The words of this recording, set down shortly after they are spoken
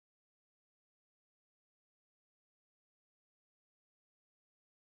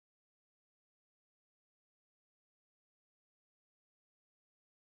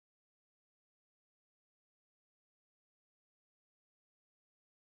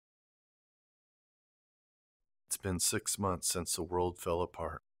It's been 6 months since the world fell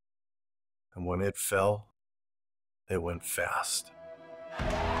apart. And when it fell, it went fast.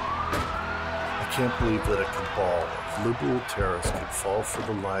 I can't believe that a cabal of liberal terrorists could fall for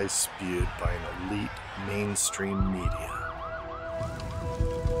the lies spewed by an elite mainstream media.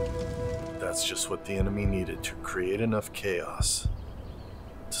 That's just what the enemy needed to create enough chaos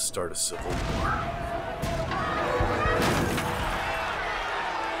to start a civil war.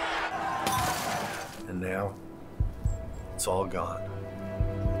 And now, it's all gone.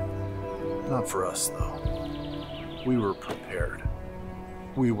 Not for us, though. We were prepared.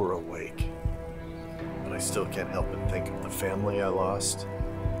 We were awake. But I still can't help but think of the family I lost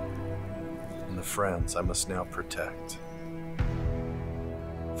and the friends I must now protect.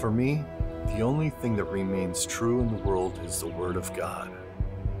 For me, the only thing that remains true in the world is the Word of God.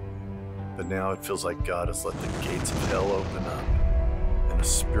 But now it feels like God has let the gates of hell open up, and a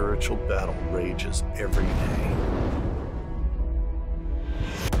spiritual battle rages every day.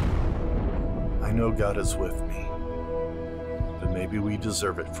 I know God is with me, but maybe we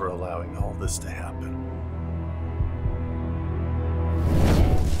deserve it for allowing all this to happen.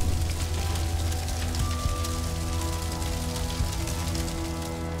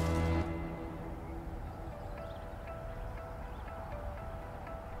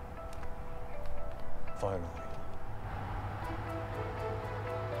 Finally.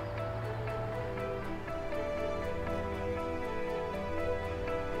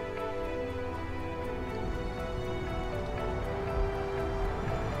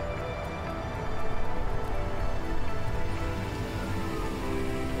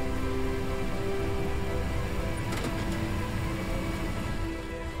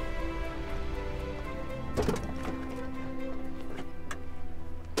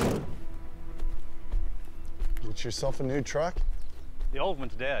 Get yourself a new truck? The old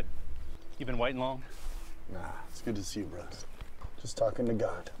one's dead. You been waiting long? Nah, it's good to see you, Brooks. Just talking to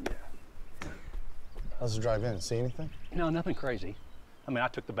God. Yeah. How's the drive in? See anything? No, nothing crazy. I mean, I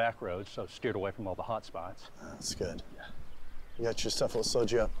took the back roads, so steered away from all the hot spots. That's good. Yeah. You got your stuff, let's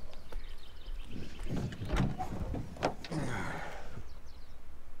load you up.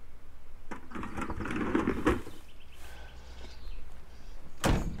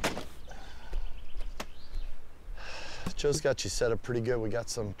 Joe's got you set up pretty good. We got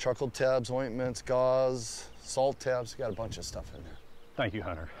some truckle tabs, ointments, gauze, salt tabs. We got a bunch of stuff in there. Thank you,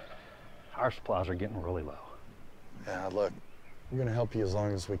 Hunter. Our supplies are getting really low. Yeah, look, we're gonna help you as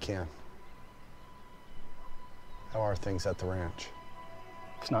long as we can. How are things at the ranch?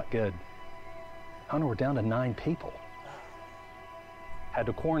 It's not good. Hunter, we're down to 9 people. Had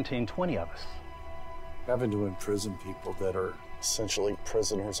to quarantine 20 of us. Having to imprison people that are essentially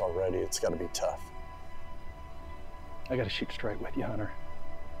prisoners already, it's gotta be tough. I gotta shoot straight with you, Hunter.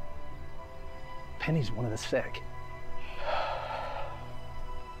 Penny's one of the sick.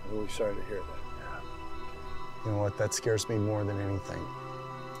 I'm really sorry to hear that. You know what? That scares me more than anything.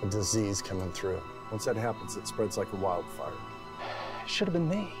 A disease coming through. Once that happens, it spreads like a wildfire. It should have been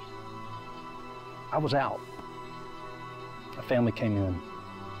me. I was out. A family came in,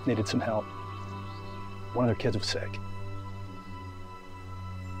 needed some help. One of their kids was sick.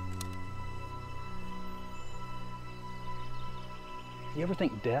 You ever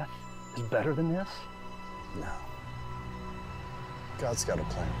think death is better than this? No. God's got a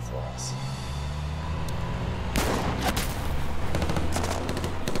plan for us.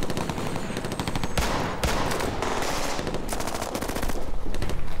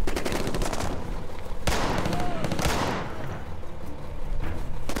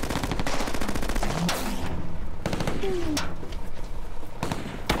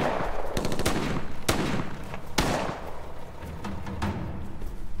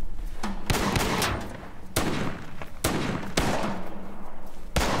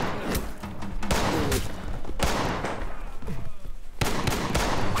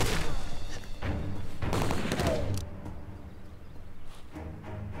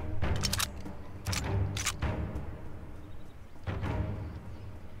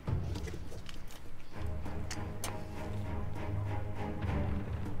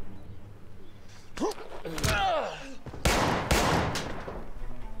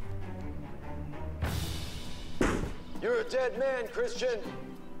 You're a dead man, Christian.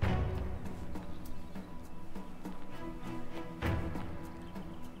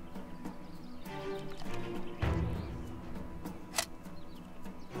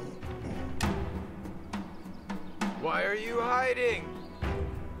 Why are you hiding?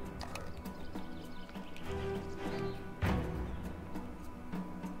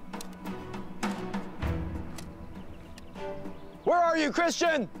 Where are you,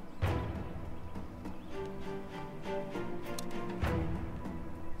 Christian?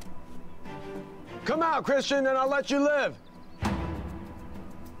 Come out, Christian, and I'll let you live. I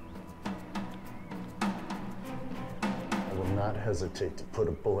will not hesitate to put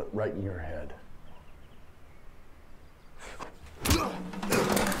a bullet right in your head.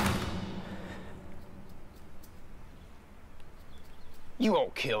 You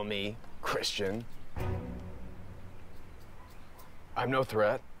won't kill me, Christian. I'm no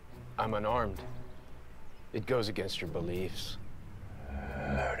threat. I'm unarmed. It goes against your beliefs.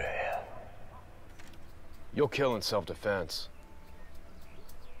 Murder him. You'll kill in self-defense,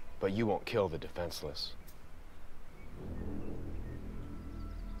 but you won't kill the defenseless.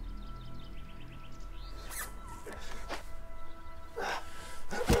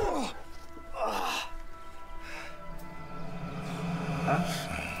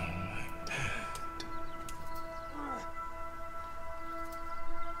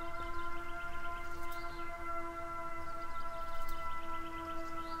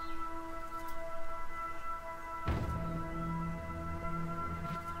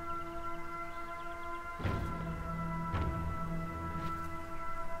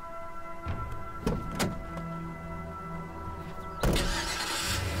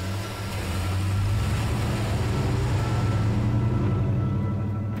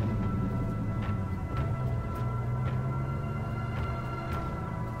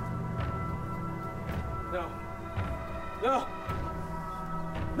 No. No!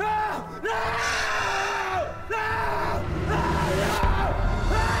 No! No! No! No!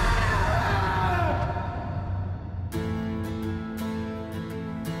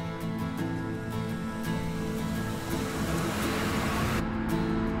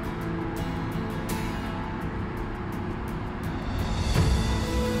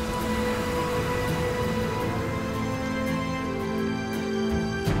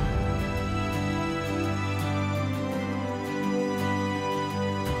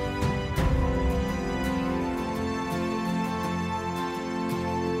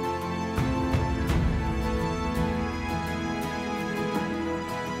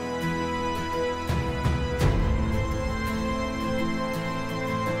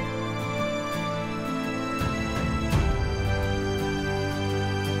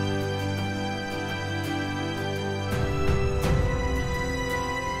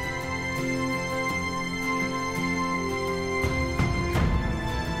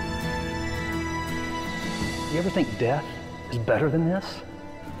 You ever think death is better than this?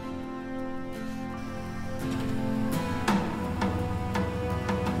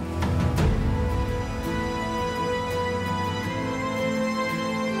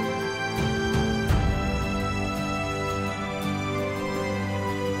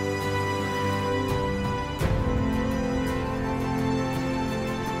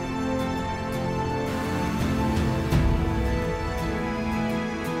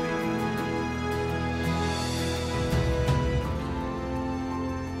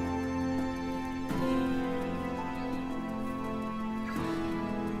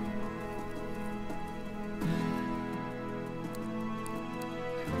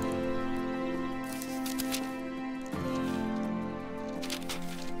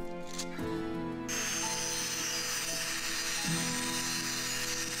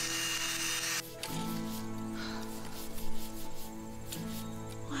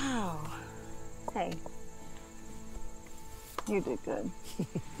 Hey, you did good.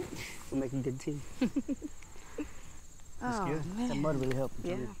 We're making good tea. That's good. Man. That mud really helped.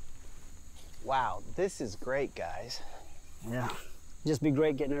 Yeah. Wow, this is great, guys. Yeah. Just be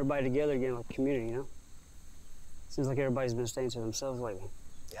great getting everybody together again like a community, you know? Seems like everybody's been staying to themselves lately.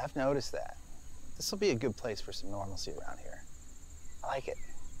 Yeah, I've noticed that. This will be a good place for some normalcy around here. I like it.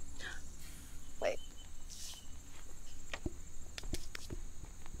 Wait.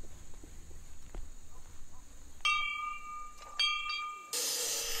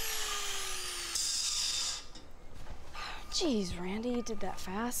 Jeez, Randy, you did that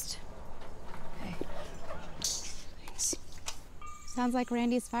fast. Hey. Thanks. Sounds like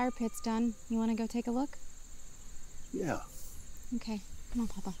Randy's fire pit's done. You want to go take a look? Yeah. Okay, come on,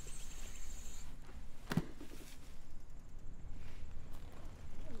 Papa.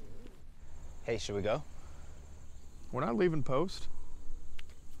 Hey, should we go? We're not leaving post.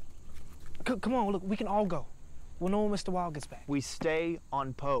 Come on, look, we can all go. We'll know when Mr. Wilde gets back. We stay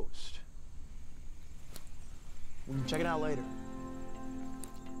on post. We can check it out later.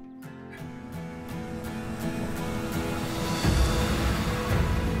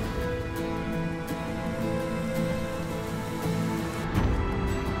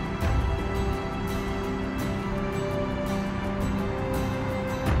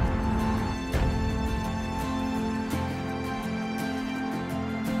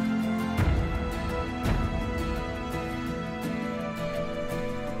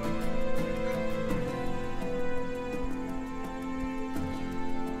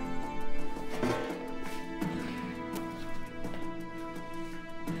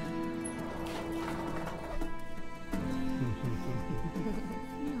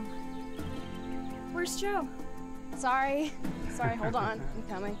 Joe. Sorry. Sorry, hold on. I'm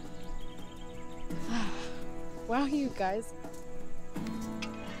coming. Wow, you guys.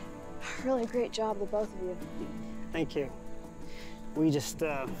 Really great job, the both of you. Thank you. We just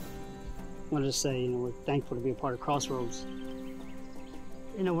wanted to say, we're thankful to be a part of Crossroads.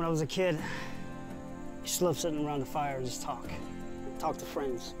 When I was a kid, I just loved sitting around the fire and just talk to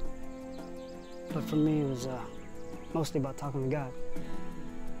friends. But for me, it was mostly about talking to God.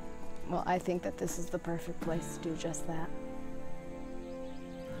 Well, I think that this is the perfect place to do just that.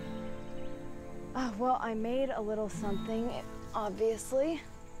 Well, I made a little something, obviously.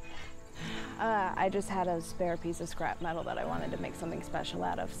 I just had a spare piece of scrap metal that I wanted to make something special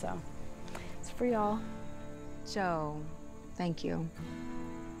out of, so it's for y'all. Joe, thank you.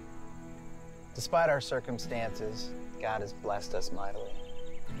 Despite our circumstances, God has blessed us mightily.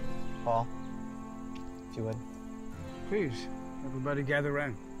 Paul, if you would. Please, everybody gather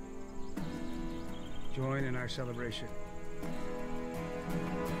around. Join in our celebration.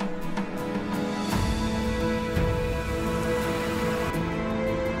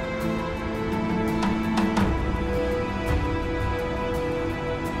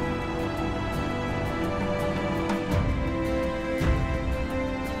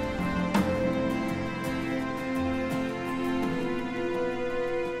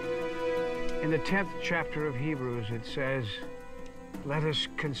 In the 10th chapter of Hebrews, it says, "Let us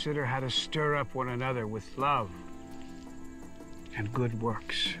consider how to stir up one another with love and good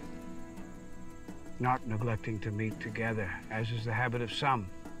works, not neglecting to meet together, as is the habit of some,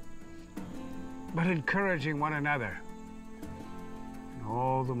 but encouraging one another, and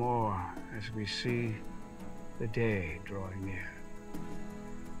all the more as we see the day drawing near."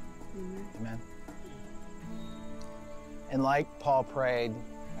 Amen. And like Paul prayed,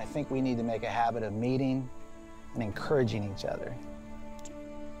 I think we need to make a habit of meeting and encouraging each other.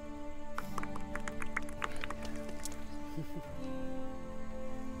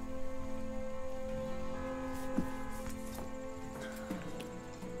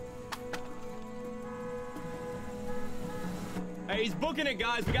 Hey, he's booking it,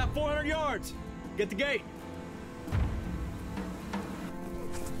 guys. We got 400 yards. Get the gate.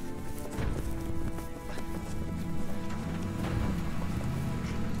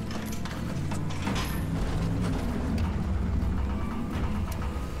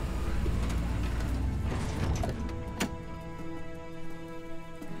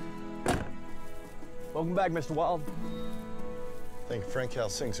 Welcome back, Mr. Wilde. Thank you, Frank.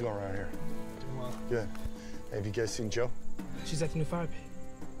 How's things going around here? Doing well. Good. Hey, have you guys seen Joe? She's at the new fire pit.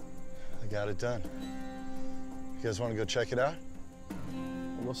 I got it done. You guys want to go check it out?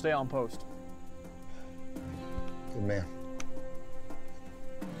 We'll stay on post. Good man.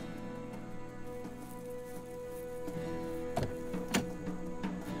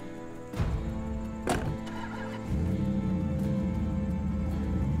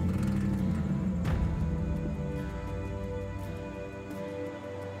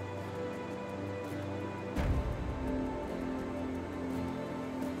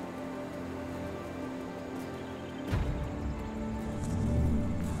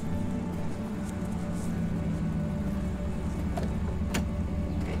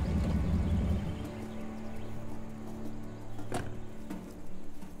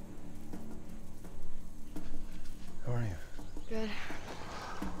 Good.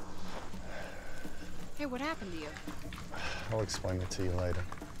 Hey, what happened to you? I'll explain it to you later.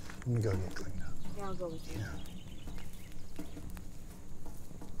 Let me go get cleaned up. Yeah, I'll go with you.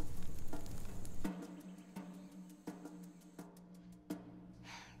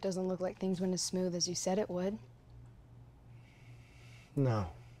 Doesn't look like things went as smooth as you said it would. No.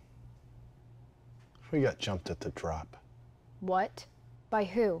 We got jumped at the drop. What? By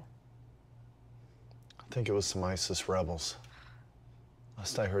who? I think it was some ISIS rebels.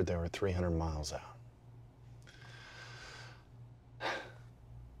 Last I heard, they were 300 miles out.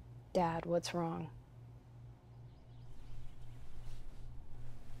 Dad, what's wrong?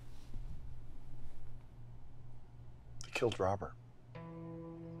 They killed Robert.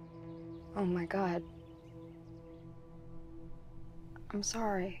 Oh my God. I'm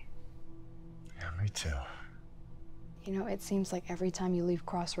sorry. Yeah, me too. You know, it seems like every time you leave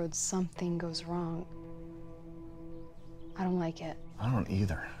Crossroads, something goes wrong. I don't like it. I don't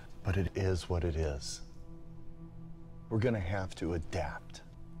either, but it is what it is. We're gonna have to adapt.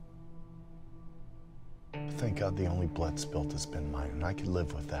 Thank God the only blood spilt has been mine, and I could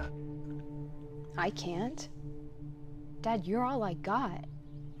live with that. I can't. Dad, you're all I got.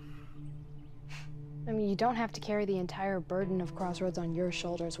 I mean, you don't have to carry the entire burden of Crossroads on your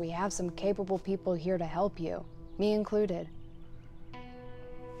shoulders. We have some capable people here to help you, me included.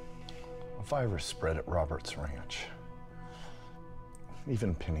 A virus spread at Robert's ranch.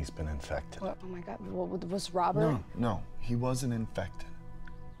 Even Penny's been infected. What? Oh my God, was Robert? No, he wasn't infected.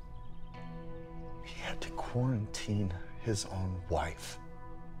 He had to quarantine his own wife.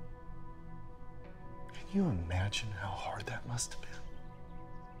 Can you imagine how hard that must have been?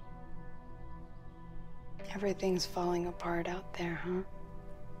 Everything's falling apart out there, huh?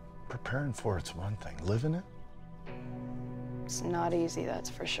 Preparing for it's one thing. Living it? It's not easy, that's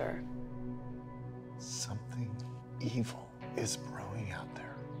for sure. Something evil is brewing out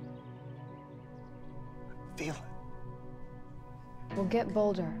there. Feel it. We'll get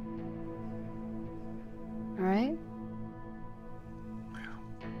bolder. All right?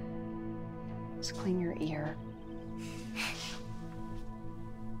 Just clean your ear.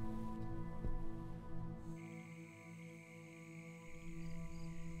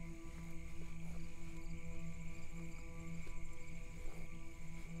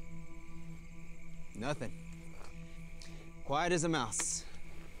 Nothing. Quiet as a mouse.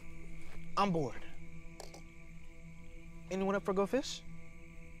 I'm bored. Anyone up for go fish?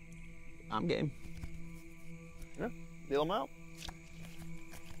 I'm game. Yeah, deal them out.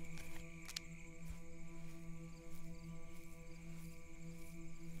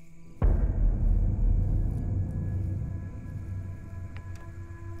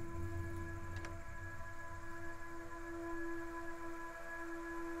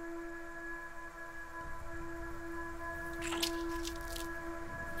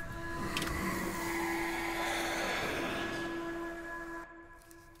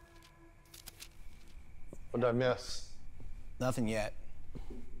 What did I miss? Nothing yet.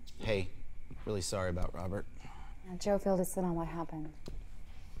 Hey, really sorry about Robert. Joe filled us in on what happened.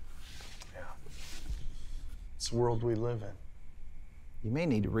 Yeah. It's the world we live in. You may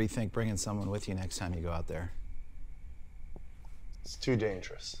need to rethink bringing someone with you next time you go out there. It's too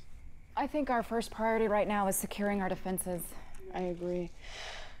dangerous. I think our first priority right now is securing our defenses. I agree.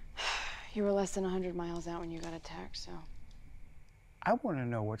 You were less than 100 miles out when you got attacked, so. I want to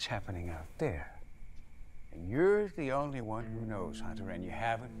know what's happening out there. And you're the only one who knows, Hunter, and you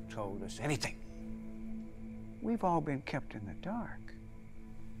haven't told us anything. We've all been kept in the dark.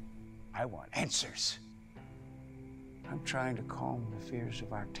 I want answers. I'm trying to calm the fears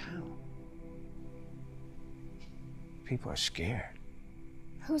of our town. People are scared.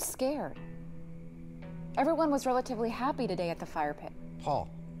 Who's scared? Everyone was relatively happy today at the fire pit. Paul,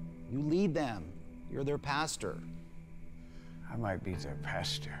 you lead them. You're their pastor. I might be their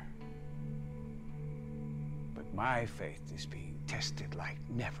pastor, but my faith is being tested like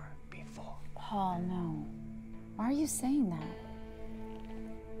never before. Paul, no. Why are you saying that?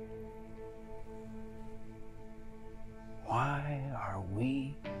 Why are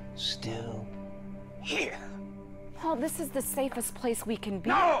we still here? Paul, this is the safest place we can be.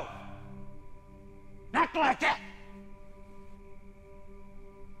 No! Not like that!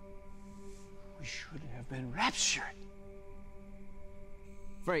 We should have been raptured.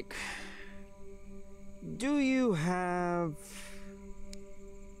 Frank, do you have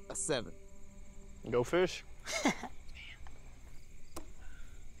a 7? Go fish.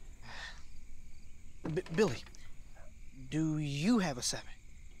 Billy, do you have a 7?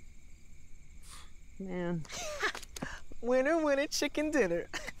 Man. Winner, winner, chicken dinner.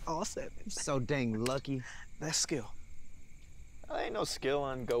 All 7. You're so dang lucky. That's skill. There ain't no skill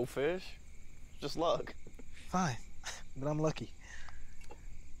on go fish. Just luck. Fine, but I'm lucky.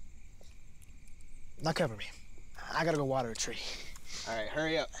 Now cover me. I gotta go water a tree. All right,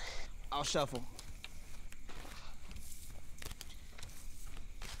 hurry up. I'll shuffle.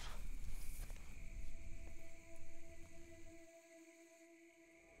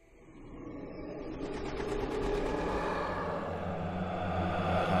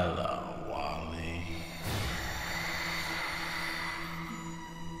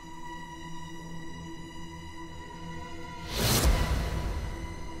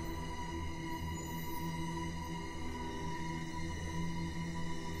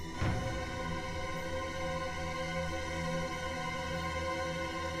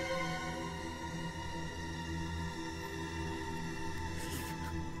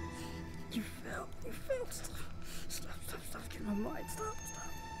 You fell. Stop. Get my mind. Stop.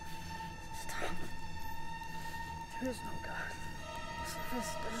 There is no God. There's...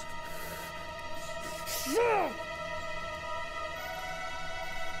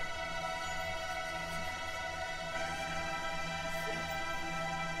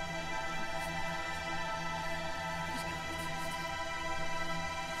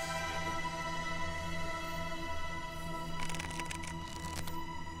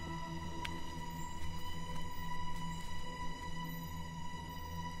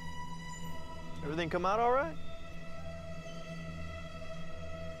 Everything come out all right?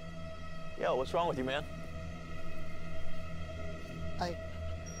 Yo, what's wrong with you, man? I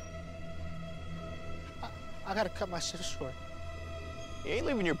gotta cut my shift short. You ain't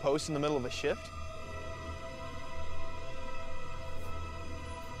leaving your post in the middle of a shift.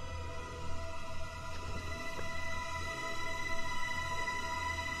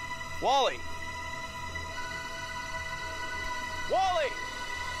 Wally! Wally!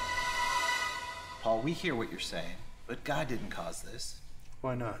 Paul, we hear what you're saying, but God didn't cause this.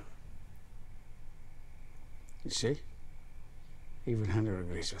 Why not? You see? Even Hunter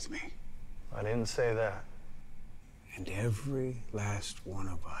agrees with me. I didn't say that. And every last one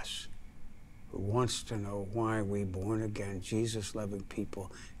of us who wants to know why we born-again, Jesus-loving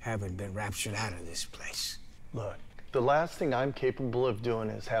people haven't been raptured out of this place. Look, the last thing I'm capable of doing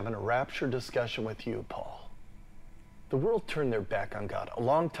is having a rapture discussion with you, Paul. The world turned their back on God a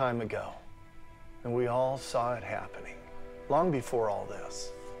long time ago, and we all saw it happening, long before all this.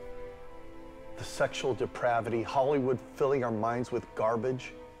 The sexual depravity, Hollywood filling our minds with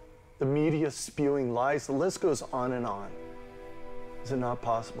garbage, the media spewing lies, the list goes on and on. Is it not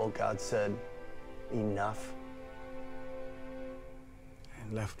possible God said, enough?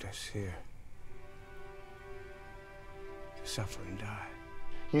 And left us here to suffer and die.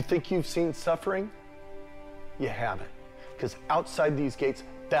 You think you've seen suffering? You haven't. Because outside these gates,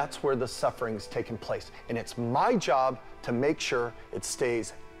 that's where the suffering's taking place. And it's my job to make sure it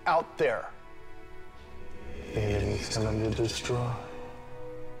stays out there. The enemy's coming to destroy.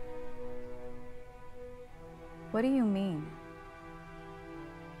 What do you mean?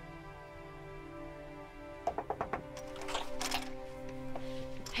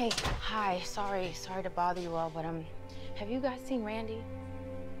 Hey, hi, sorry to bother you all, but have you guys seen Randy?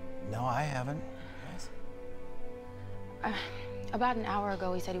 No, I haven't. Yes. About an hour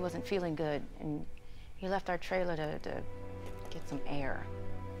ago, he said he wasn't feeling good, and he left our trailer to get some air.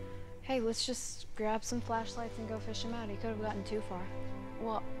 Hey, let's just grab some flashlights and go fish him out. He could have gotten too far.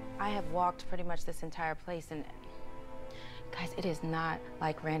 Well, I have walked pretty much this entire place, and guys, it is not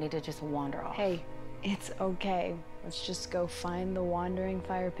like Randy to just wander off. Hey, it's okay. Let's just go find the wandering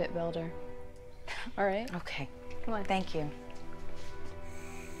fire pit builder. All right? Okay. Come on. Thank you.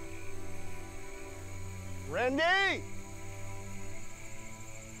 Randy!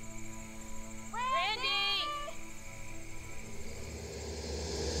 Randy!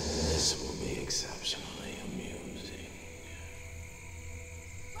 This will be exceptionally amusing.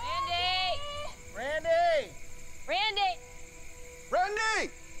 Randy! Randy! Randy!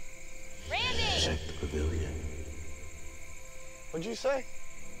 Randy! Randy! Check the pavilion. What'd you say?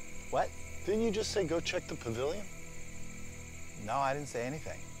 What? Didn't you just say go check the pavilion? No, I didn't say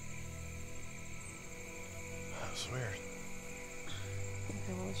anything. That's weird.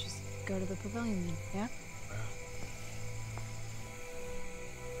 Okay, well, let's just go to the pavilion then, yeah?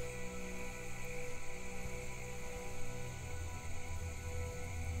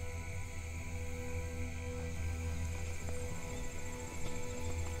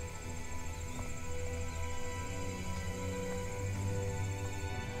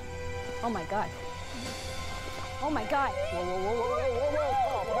 Oh my God. Oh my God. Whoa, whoa, whoa, whoa, whoa,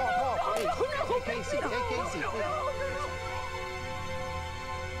 whoa, Paul. Hey, Casey, Casey.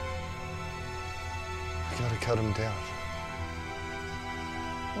 We gotta cut him down.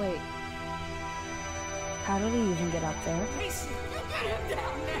 Wait. How did he even get up there? Casey, you got him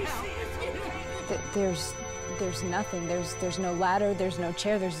down now. There's nothing. There's no ladder. There's no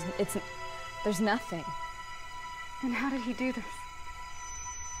chair. There's nothing. And how did he do this?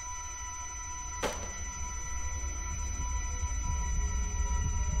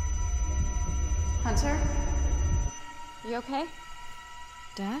 Hunter? You okay?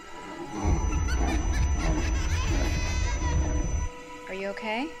 Dad? Are you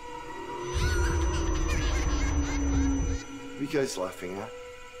okay? What are you guys laughing at?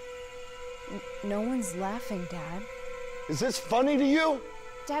 No one's laughing, Dad. Is this funny to you?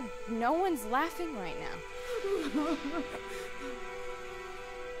 Dad, no one's laughing right now.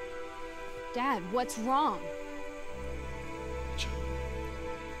 Dad, what's wrong?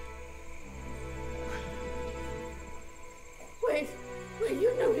 Wait,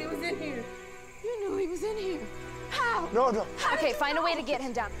 you knew he was in here. You knew he was in here. How? No. Okay, find a way to get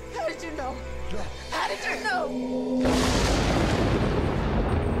him down. How did you know? How did you know?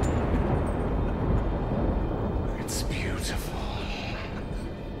 It's beautiful.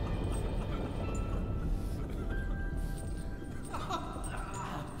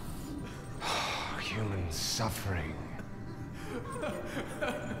 Human suffering.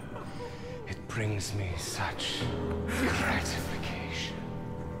 It brings me such gratification.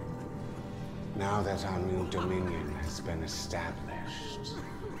 Now that our new dominion has been established,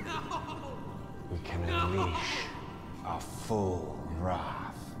 we can unleash our full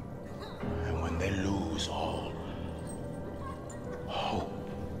wrath. And when they lose all hope,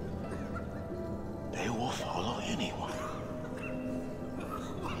 they will follow anyone,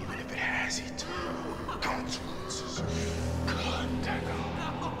 even if it has eternal consequences. Good, Deco.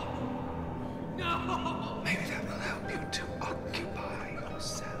 No! Maybe that will help you to occupy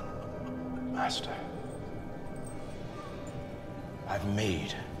yourself. Master, I've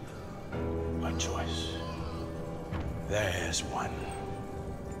made my choice. There's one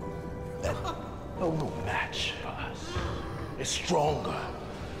that no match for us is stronger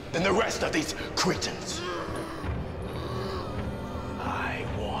than the rest of these cretins. I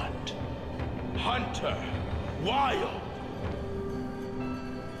want Hunter Wilde.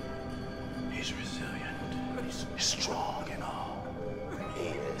 He's resilient. He's strong and all. He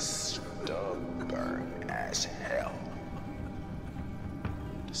is stubborn as hell.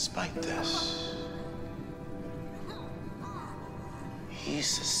 Despite this, he's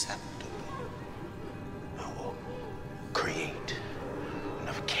susceptible. I will create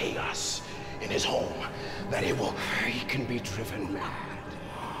enough chaos in his home that it will... He can be driven mad.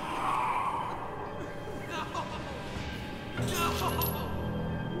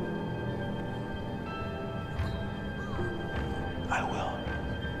 I will.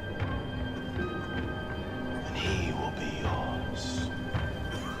 And he will be yours.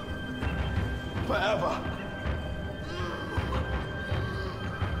 Forever.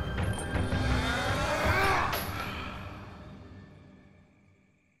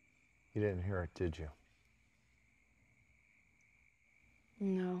 You didn't hear it, did you?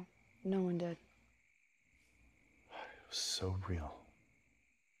 No, no one did. It was so real.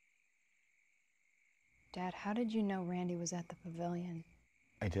 Dad, how did you know Randy was at the pavilion?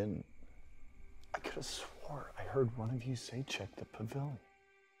 I didn't. I could have swore I heard one of you say check the pavilion.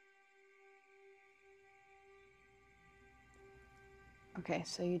 Okay,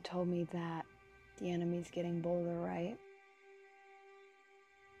 so you told me that the enemy's getting bolder, right?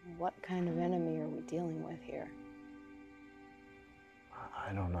 What kind of enemy are we dealing with here?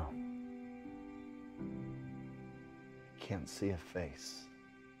 I don't know. Can't see a face.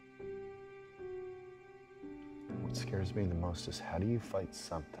 What scares me the most is how do you fight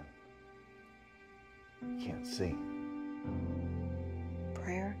something you can't see?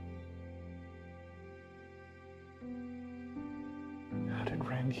 Prayer? How did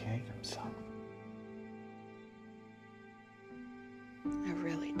Randy hate himself? I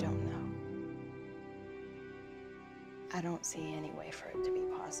really don't know. I don't see any way for it to be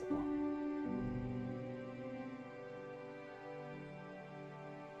possible.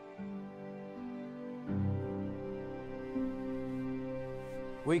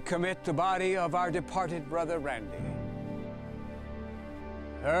 We commit the body of our departed brother Randy.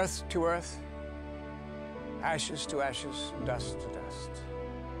 Earth to earth, ashes to ashes, dust to dust.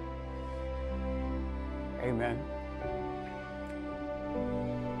 Amen.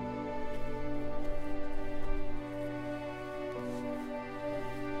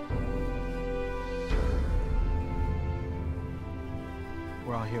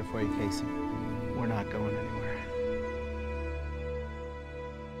 We're all here for you, Casey. We're not going anywhere.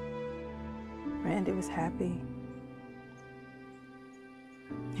 Randy was happy.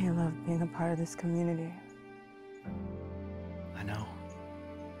 He loved being a part of this community. I know.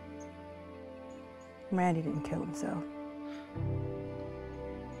 Randy didn't kill himself.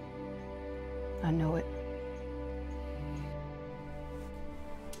 I know it.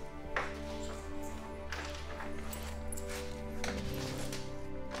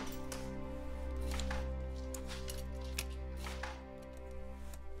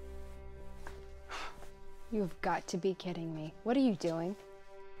 You've got to be kidding me. What are you doing?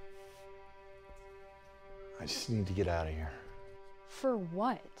 I just need to get out of here. For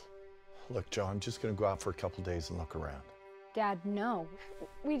what? Look, Joe, I'm just gonna go out for a couple days and look around. Dad, no.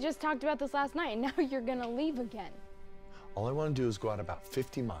 We just talked about this last night, and now you're gonna leave again. All I want to do is go out about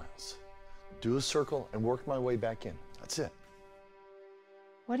 50 miles, do a circle, and work my way back in. That's it.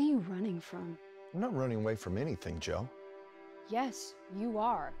 What are you running from? I'm not running away from anything, Joe. Yes, you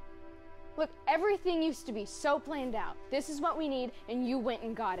are. Look, everything used to be so planned out. This is what we need, and you went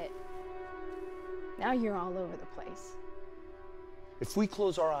and got it. Now you're all over the place. If we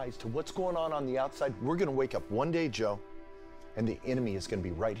close our eyes to what's going on the outside, we're gonna wake up one day, Joe, and the enemy is gonna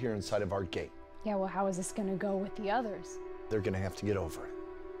be right here inside of our gate. Yeah, well, how is this gonna go with the others? They're gonna have to get over it.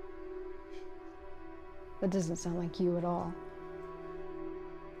 That doesn't sound like you at all.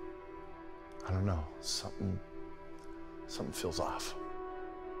 I don't know, something feels off.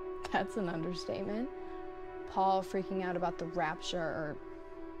 That's an understatement. Paul freaking out about the rapture, or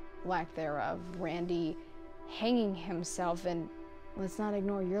lack thereof, Randy hanging himself, and let's not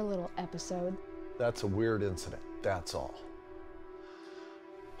ignore your little episode. That's a weird incident, that's all.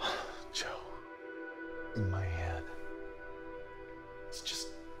 Joe, in my head, it's just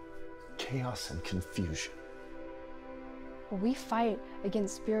chaos and confusion. We fight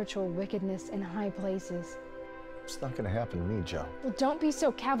against spiritual wickedness in high places. It's not gonna happen to me, Joe. Well, don't be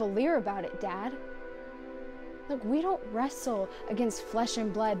so cavalier about it, Dad. Look, we don't wrestle against flesh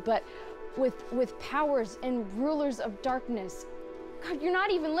and blood, but with powers and rulers of darkness. God, you're not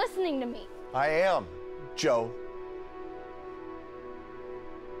even listening to me. I am, Joe.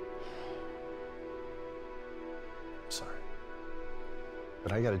 I'm sorry.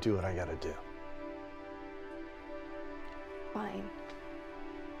 But I gotta do what I gotta do. Fine.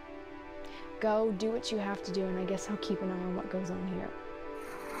 Go do what you have to do, and I guess I'll keep an eye on what goes on here.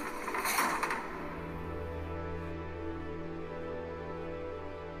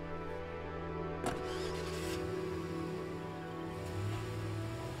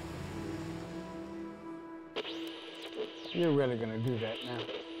 You're really gonna do that now?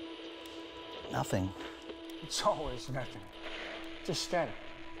 Nothing. It's always nothing. Just static.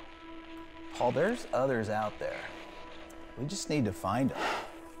 Paul, there's others out there. We just need to find them.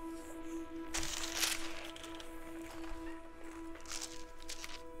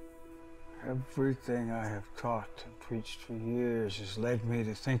 Everything I have taught and preached for years has led me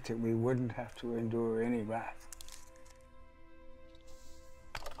to think that we wouldn't have to endure any wrath.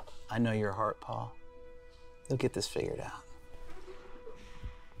 I know your heart, Paul. You'll get this figured out.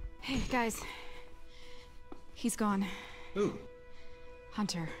 Hey, guys. He's gone. Who?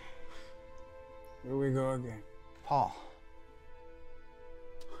 Hunter. Here we go again. Paul.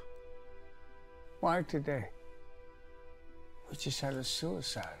 Why today? We just had a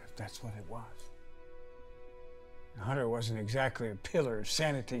suicide, if that's what it was. Hunter wasn't exactly a pillar of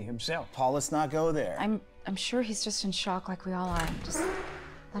sanity himself. Paul, let's not go there. I'm sure he's just in shock like we all are. Just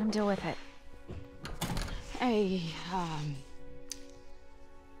let him deal with it. Hey,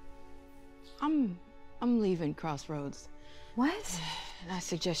 I'm leaving Crossroads. What? And I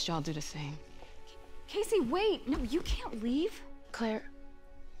suggest y'all do the same. Casey, wait! No, you can't leave. Claire,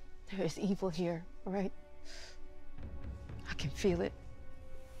 there is evil here, all right? I can feel it.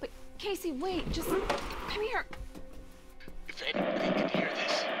 But Casey, wait, just come here. If anybody can hear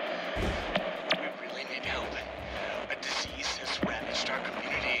this, we really need help. A disease has ravaged our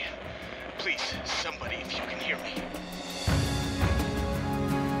community. Please, somebody, if you can hear me.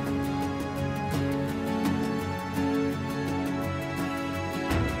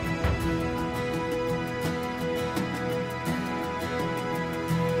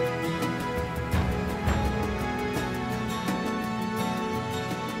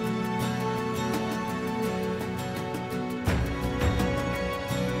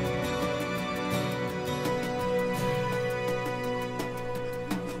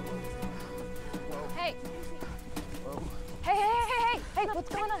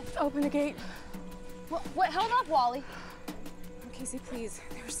 What's going on? Open the gate. What? Hold up, Wally. Oh, Casey, please.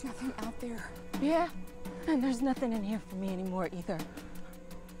 There's nothing out there. Yeah, and there's nothing in here for me anymore either.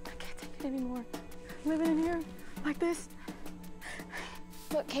 I can't take it anymore. Living in here like this.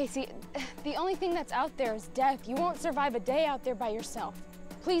 Look, Casey, the only thing that's out there is death. You won't survive a day out there by yourself.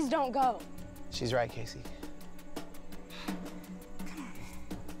 Please don't go. She's right, Casey.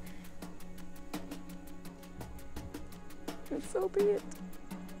 And so be it.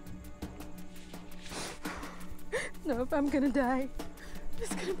 No, if I'm gonna die,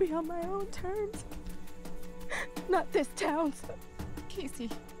 it's gonna be on my own terms. Not this town's. Casey,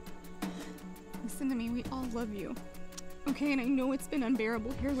 listen to me. We all love you. Okay, and I know it's been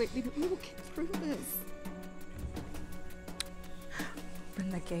unbearable here lately, but we will get through this. Open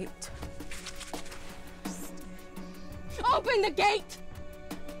the gate. Open the gate!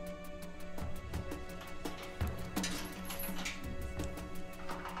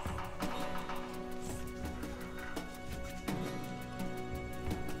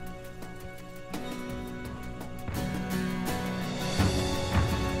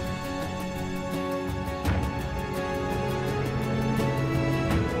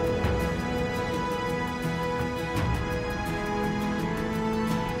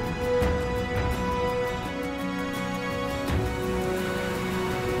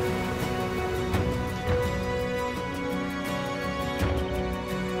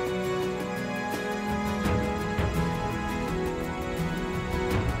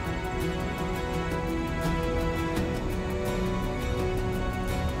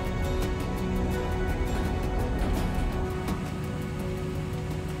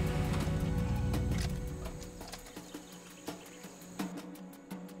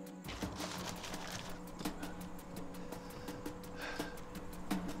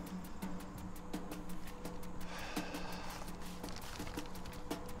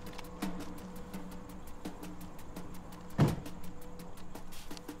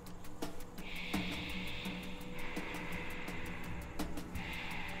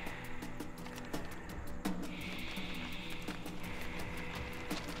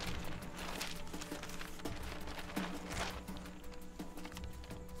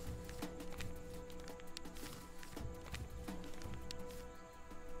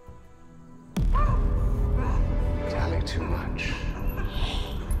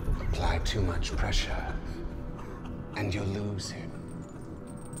 too much pressure, and you'll lose him.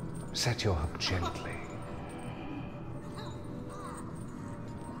 Set your hook gently.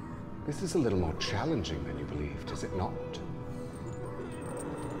 This is a little more challenging than you believed, is it not?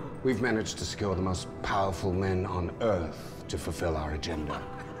 We've managed to secure the most powerful men on Earth to fulfill our agenda.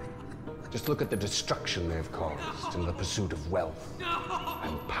 Just look at the destruction they've caused in the pursuit of wealth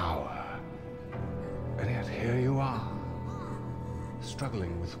and power. And yet here you are,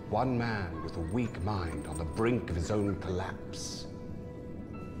 struggling with one man with a weak mind on the brink of his own collapse.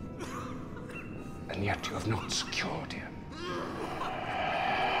 And yet you have not secured him.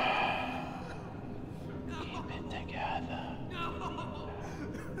 Keep it together.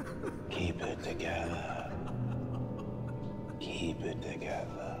 Keep it together. Keep it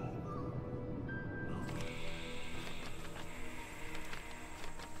together.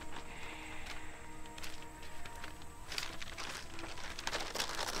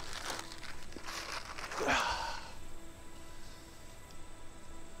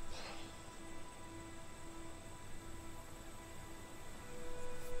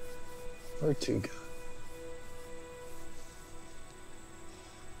 Where to, God?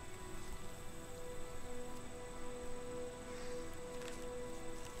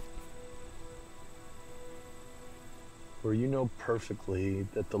 For you know perfectly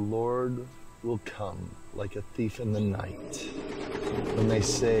that the Lord will come like a thief in the night. When they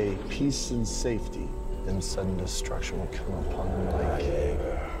say peace and safety, then sudden destruction will come upon them like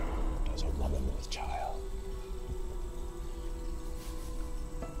Does a woman with child.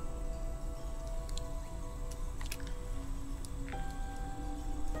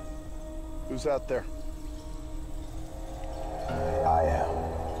 Who's out there? I am.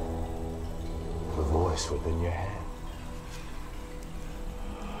 The voice within your head.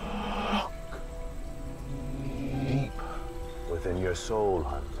 Deep within your soul,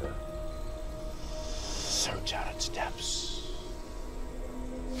 Hunter. Search out its depths.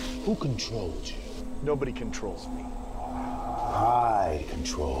 Who controls you? Nobody controls me. Pride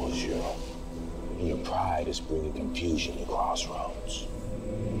controls you. And your pride is bringing confusion to Crossroads.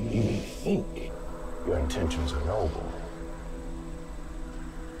 You may think your intentions are noble,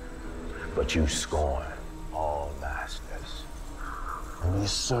 but you scorn all masters. And you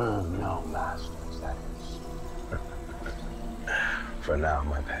serve no masters, that is. For now,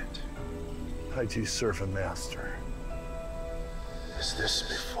 my pet. I do serve a master. Is this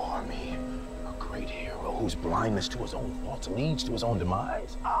before me a great hero whose blindness to his own faults leads to his own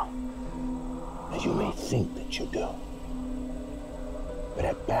demise? As you may think that you do. But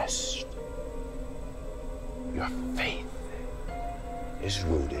at best, your faith is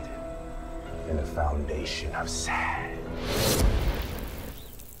rooted in a foundation of sand.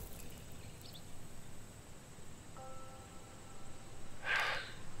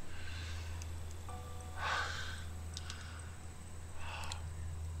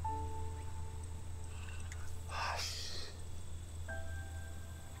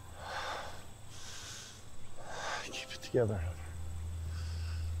 Keep it together, Hunter.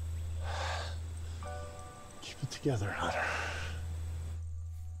 Keep it together, Hunter.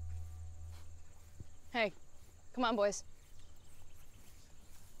 Hey, come on, boys.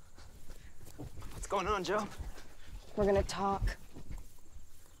 What's going on, Joe? We're gonna talk.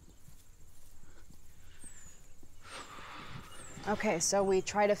 Okay, so we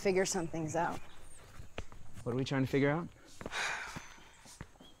try to figure some things out. What are we trying to figure out?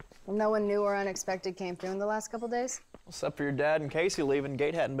 Well, no one new or unexpected came through in the last couple days? Except for your dad and Casey leaving,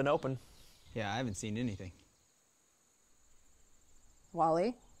 gate hadn't been open. Yeah, I haven't seen anything.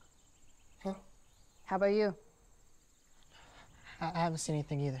 Wally? Huh? How about you? I haven't seen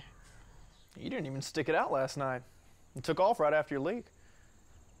anything either. You didn't even stick it out last night. You took off right after your leak.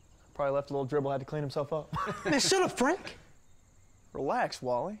 Probably left a little dribble, had to clean himself up. Man, shut up, Frank. Relax,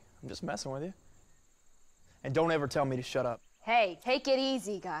 Wally. I'm just messing with you. And don't ever tell me to shut up. Hey, take it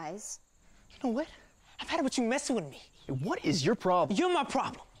easy, guys. You know what? I've had it with you messing with me. Hey, what is your problem? You're my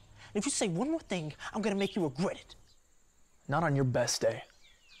problem. If you say one more thing, I'm gonna make you regret it. Not on your best day.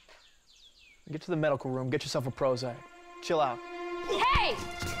 Get to the medical room, get yourself a Prozac. Chill out. Hey!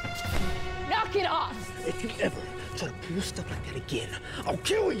 Knock it off! If you ever try to pull stuff like that again, I'll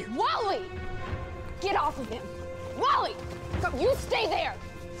kill you. Wally! Get off of him! Wally! You stay there!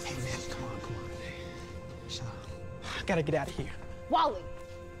 Hey, man, come on. Hey, shut up. I gotta get out of here. Wally!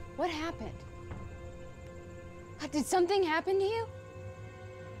 What happened? Did something happen to you?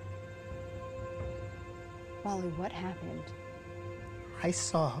 Wally, what happened? I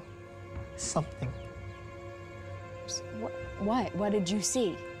saw something. What? What did you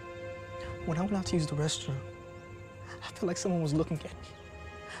see? When I went out to use the restroom, I felt like someone was looking at me.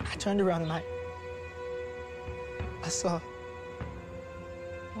 I turned around and I saw.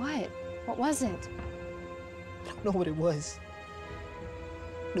 What? What was it? I don't know what it was.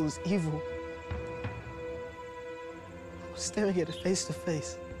 It was evil. I was staring at it face to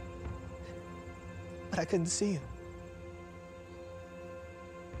face, but I couldn't see him.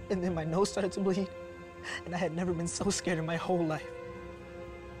 And then my nose started to bleed, and I had never been so scared in my whole life.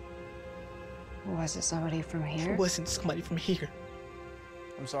 Was it somebody from here? It wasn't somebody from here.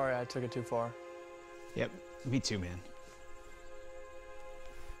 I'm sorry I took it too far. Yep, me too, man.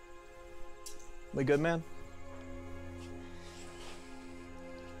 We good, man?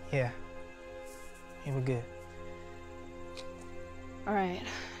 Yeah. Yeah, we're good. All right,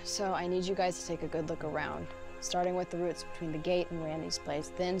 so I need you guys to take a good look around, starting with the routes between the gate and Randy's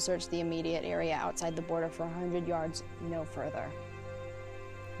place, then search the immediate area outside the border for 100 yards, no further.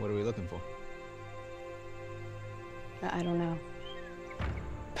 What are we looking for? I don't know.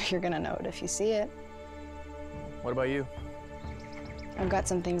 But you're gonna know it if you see it. What about you? I've got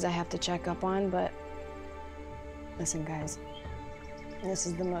some things I have to check up on, but listen, guys, this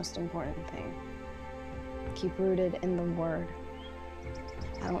is the most important thing. Keep rooted in the Word.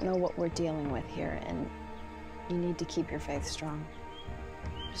 I don't know what we're dealing with here, and you need to keep your faith strong.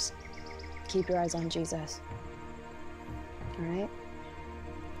 Just keep your eyes on Jesus. All right?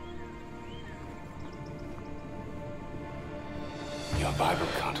 Your Bible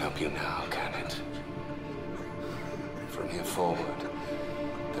can't help you now, can it? From here forward,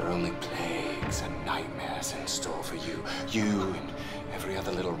 there are only plagues and nightmares in store for you. You and every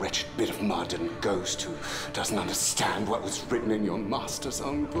other little wretched bit of mud and ghost who doesn't understand what was written in your master's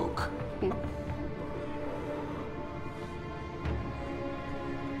own book.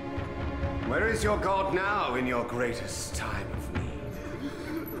 Where is your God now in your greatest time of need?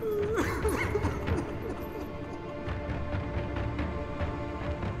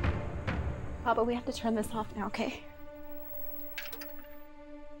 Papa, we have to turn this off now, okay?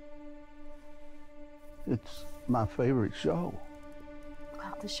 It's my favorite show.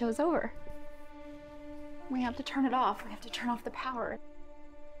 Well, the show's over. We have to turn it off. We have to turn off the power.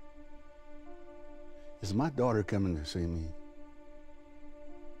 Is my daughter coming to see me?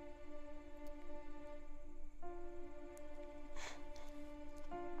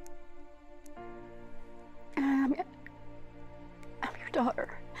 I'm your daughter.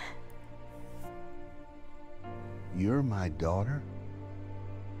 You're my daughter?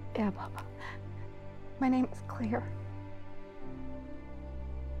 Yeah, Papa. My name is Claire.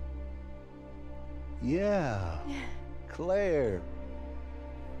 Yeah, Claire.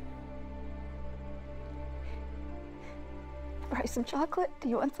 Brought you some chocolate. Do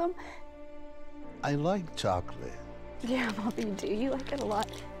you want some? I like chocolate. Yeah, Papa, you do. You like it a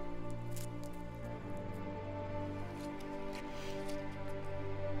lot.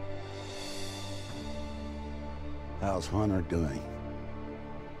 How's Hunter doing?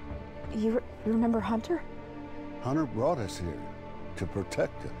 You remember Hunter? Hunter brought us here to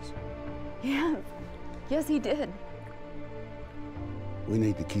protect us. Yeah. Yes, he did. We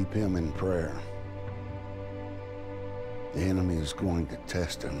need to keep him in prayer. The enemy is going to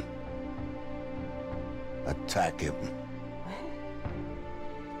test him. Attack him.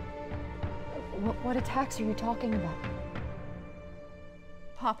 What attacks are you talking about?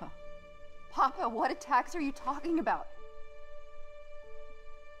 Papa. Papa, what attacks are you talking about?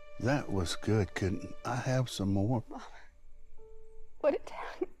 That was good. Can I have some more? What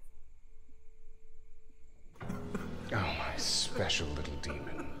attacks? Oh, my special little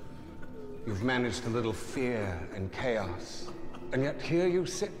demon. You've managed a little fear and chaos, and yet here you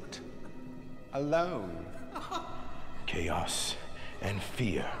sit, alone. Chaos and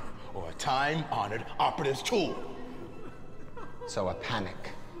fear, or a time-honored operative's tool. So a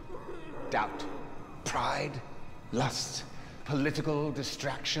panic, doubt, pride, lust, political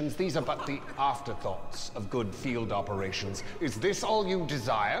distractions, these are but the afterthoughts of good field operations. Is this all you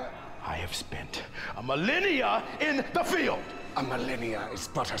desire? I have spent a millennia in the field. A millennia is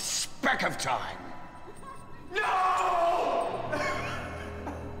but a speck of time. No!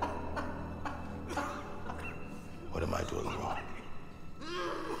 What am I doing wrong?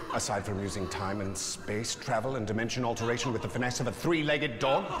 Aside from using time and space travel and dimension alteration with the finesse of a three-legged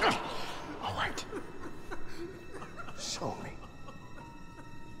dog? All right. Show me.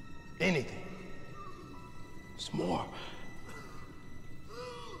 Anything. It's more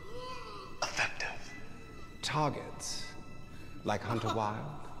effective. Targets, like Hunter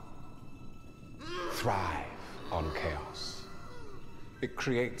Wilde, thrive on chaos. It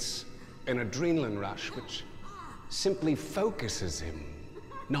creates an adrenaline rush which simply focuses him,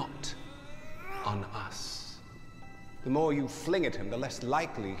 not on us. The more you fling at him, the less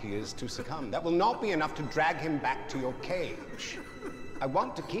likely he is to succumb. That will not be enough to drag him back to your cage. I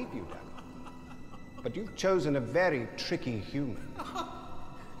want to keep you down, but you've chosen a very tricky human.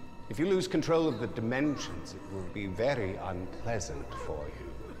 If you lose control of the dimensions, it will be very unpleasant for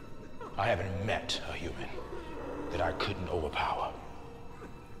you. I haven't met a human that I couldn't overpower.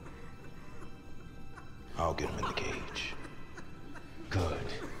 I'll get him in the cage.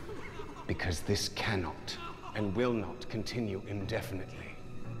 Good. Because this cannot and will not continue indefinitely.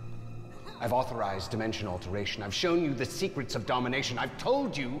 I've authorized dimension alteration. I've shown you the secrets of domination. I've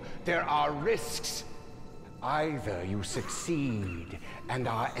told you there are risks. Either you succeed and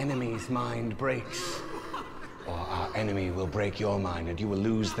our enemy's mind breaks, or our enemy will break your mind and you will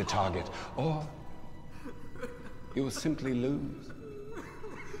lose the target, or you will simply lose.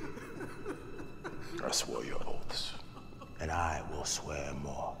 I swore your oaths, and I will swear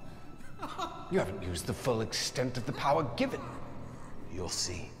more. You haven't used the full extent of the power given. You'll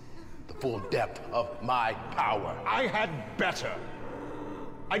see the full depth of my power. I had better.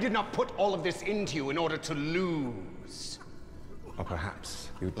 I did not put all of this into you in order to lose. Or perhaps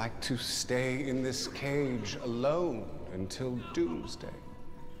you'd like to stay in this cage alone until doomsday.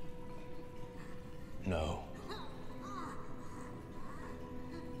 No.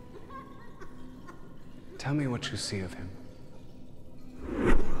 Tell me what you see of him.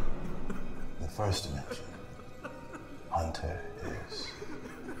 The first dimension, Hunter is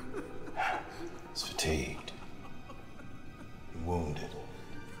fatigued, wounded.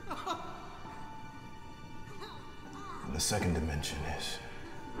 And the second dimension is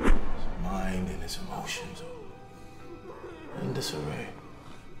his mind and his emotions are in disarray.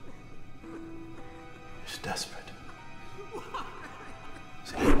 He's desperate.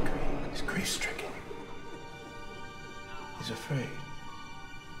 He's angry. He's grief-stricken. He's afraid.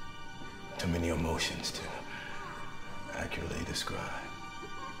 Too many emotions to accurately describe.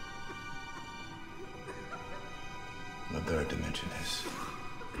 The third dimension is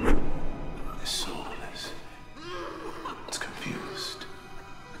soulless. It's confused.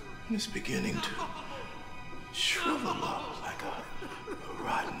 And it's beginning to shrivel up like a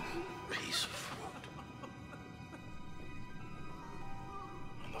rotten piece of fruit.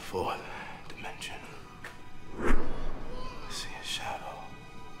 And the fourth dimension, I see a shadow.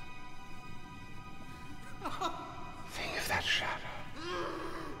 Think of that shadow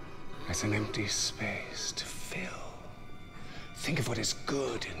as an empty space to fill. Think of what is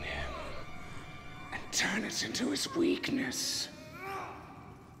good in him and turn it into his weakness.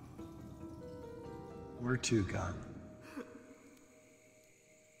 Where to, God?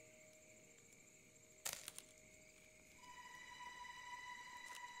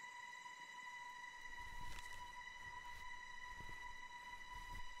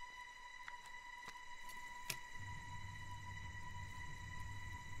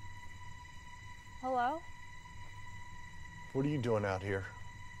 Hello? What are you doing out here?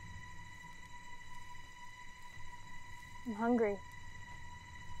 I'm hungry.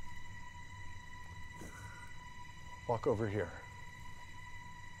 Walk over here.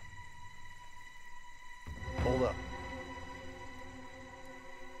 Hold up.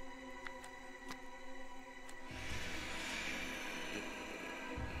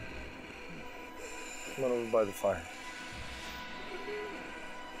 Come on over by the fire.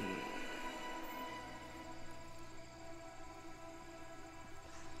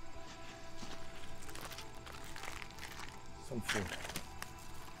 Some food.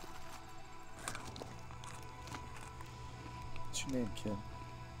 What's your name, kid?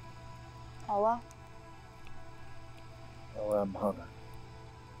 Paula? Oh, I'm Hunter.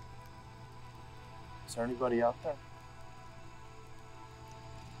 Is there anybody out there?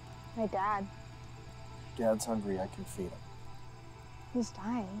 My dad. Dad's hungry, I can feed him. He's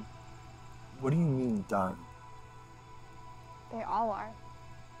dying. What do you mean, dying? They all are.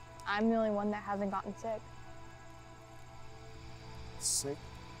 I'm the only one that hasn't gotten sick. Sick?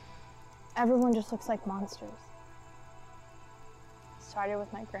 Everyone just looks like monsters. Started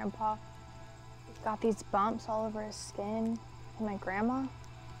with my grandpa. He's got these bumps all over his skin. And my grandma,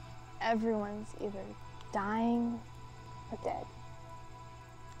 everyone's either dying or dead.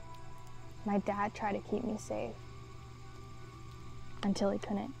 My dad tried to keep me safe until he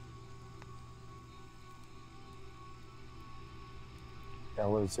couldn't.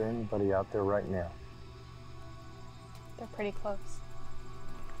 Ella, is there anybody out there right now? They're pretty close.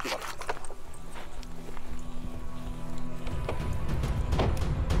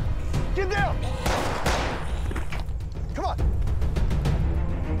 Get down! Come on!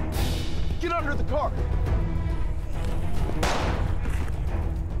 Get under the car!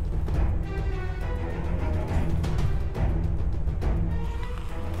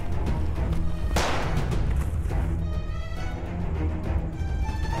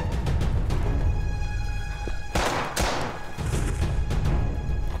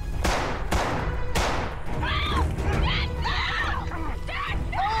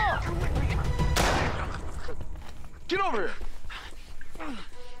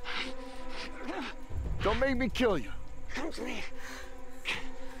 Don't make me kill you. Come to me.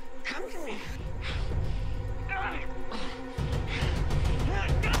 Come to me.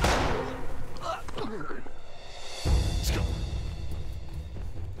 Let's go.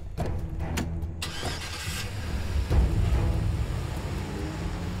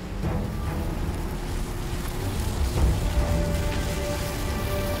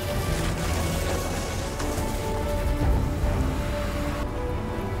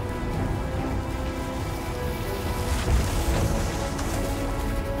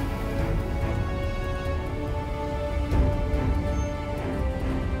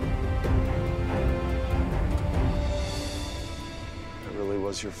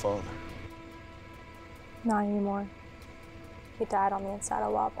 Was your father? Not anymore. He died on the inside a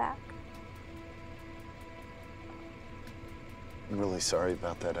while back. I'm really sorry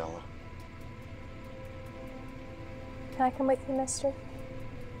about that, Ella. Can I come with you, mister?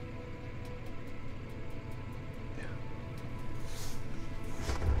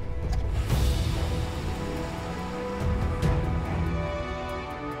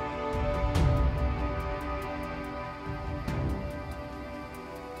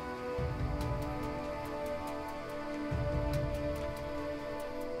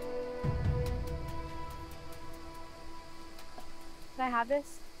 Can I have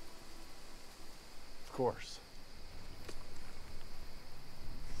this? Of course.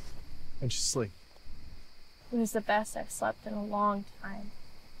 How'd you sleep? It was the best I've slept in a long time.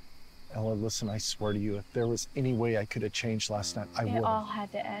 Ella, listen, I swear to you, if there was any way I could have changed last night, I would have. It all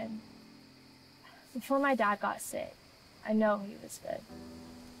had to end. Before my dad got sick, I know he was good.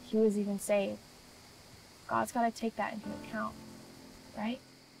 He was even saved. God's got to take that into account, right?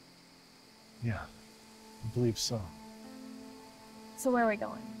 Yeah, I believe so. So where are we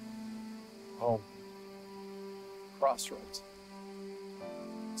going? Home. Crossroads.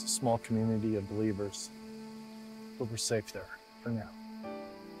 It's a small community of believers, but we're safe there for now.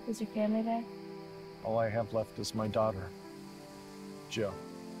 Is your family there? All I have left is my daughter, Jo.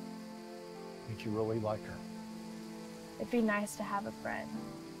 I think you really like her. It'd be nice to have a friend.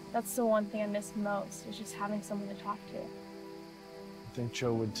 That's the one thing I miss most, is just having someone to talk to. I think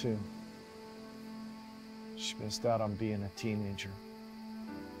Jo would too. She missed out on being a teenager.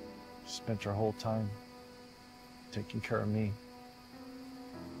 She spent her whole time taking care of me,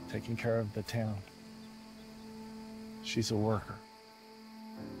 taking care of the town. She's a worker.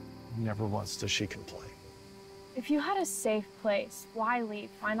 Never once does she complain. If you had a safe place, why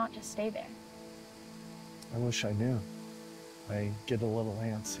leave? Why not just stay there? I wish I knew. I get a little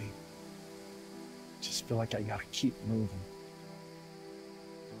antsy. Just feel like I gotta keep moving.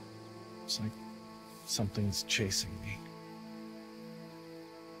 It's like something's chasing me.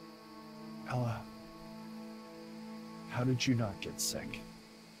 Ella, how did you not get sick?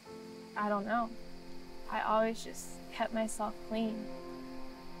 I don't know. I always just kept myself clean.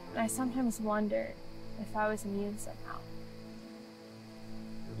 And I sometimes wondered if I was immune somehow.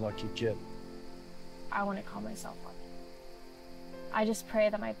 You're a lucky kid. I wouldn't call myself lucky. I just pray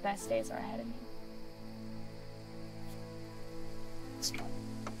that my best days are ahead of me. Let's go.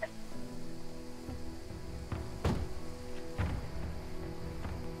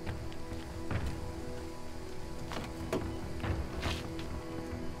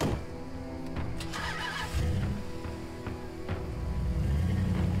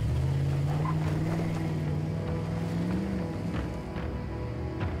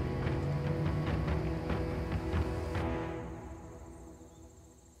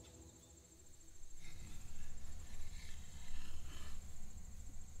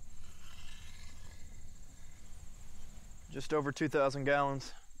 Just over 2,000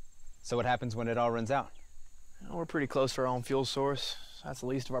 gallons. So what happens when it all runs out? Well, we're pretty close to our own fuel source. That's the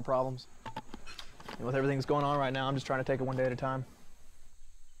least of our problems. And with everything that's going on right now, I'm just trying to take it one day at a time.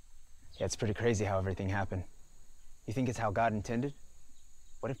 Yeah, it's pretty crazy how everything happened. You think it's how God intended?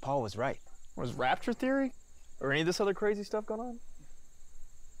 What if Paul was right? Was rapture theory? Or any of this other crazy stuff going on?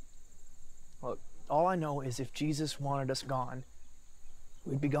 Look, all I know is if Jesus wanted us gone,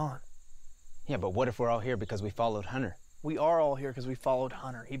 we'd be gone. Yeah, but what if we're all here because we followed Hunter? We are all here because we followed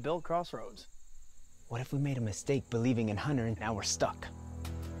Hunter. He built Crossroads. What if we made a mistake believing in Hunter and now we're stuck?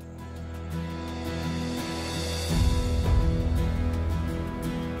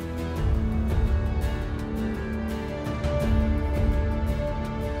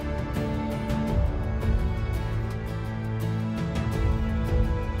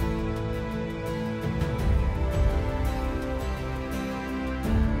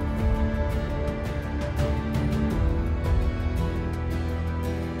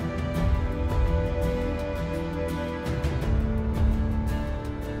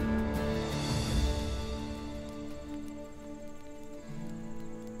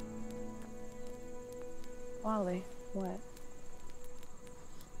 Wally, what?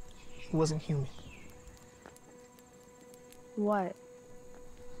 He wasn't human. What?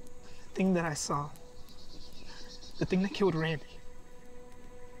 The thing that I saw. The thing that killed Randy.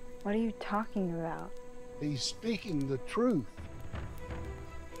 What are you talking about? He's speaking the truth.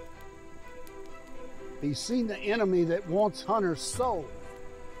 He's seen the enemy that wants Hunter's soul.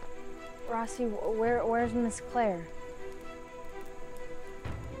 Rossi, where's Miss Claire?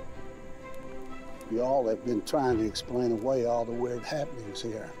 Y'all have been trying to explain away all the weird happenings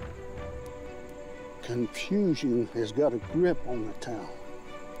here. Confusion has got a grip on the town.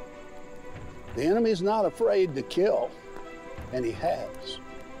 The enemy's not afraid to kill, and he has.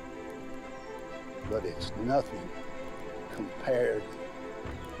 But it's nothing compared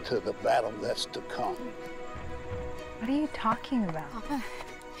to the battle that's to come. What are you talking about?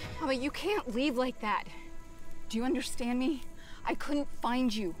 Papa, you can't leave like that. Do you understand me? I couldn't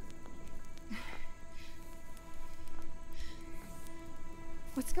find you.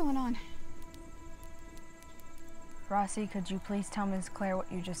 What's going on? Rossi, could you please tell Ms. Claire what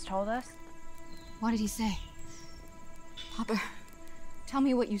you just told us? What did he say? Papa, tell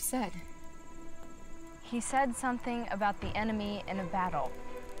me what you said. He said something about the enemy in a battle.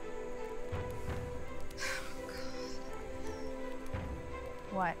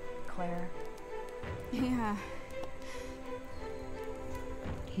 What, Claire? Yeah.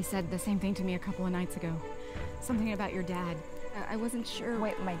 He said the same thing to me a couple of nights ago. Something about your dad. I wasn't sure.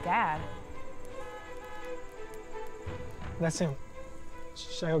 Wait, my dad? That's him.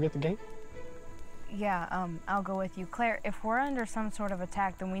 Should I go get the gate? Yeah, I'll go with you. Claire, if we're under some sort of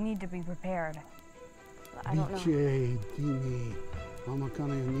attack, then we need to be prepared. I don't know.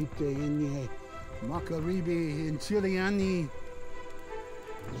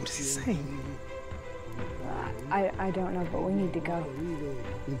 What is he saying? I don't know, but we need to go.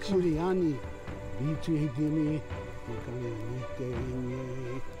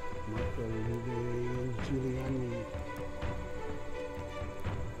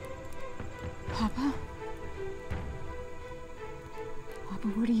 Papa? Papa,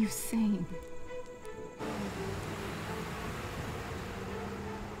 what are you saying?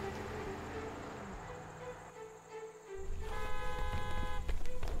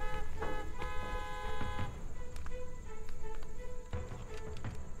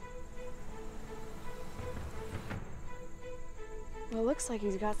 Well, it looks like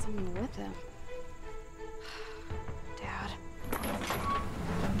he's got someone with him. Dad.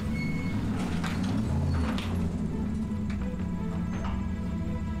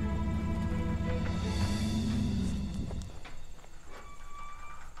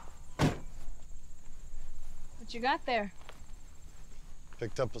 What you got there?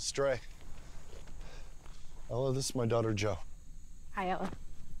 Picked up a stray. Ella, this is my daughter, Jo. Hi, Ella.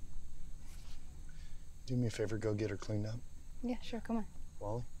 Do me a favor, go get her cleaned up. Yeah, sure, come on.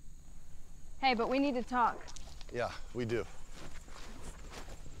 Wally? Hey, but we need to talk. Yeah, we do.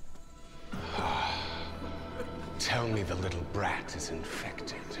 Tell me the little brat is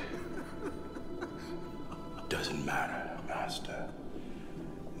infected. Doesn't matter, Master.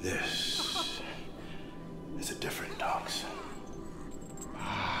 This is a different toxin.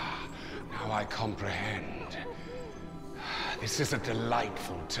 Now I comprehend. This is a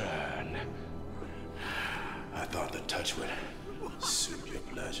delightful turn. I thought the touch would suit your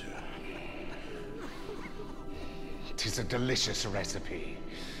pleasure. 'Tis a delicious recipe.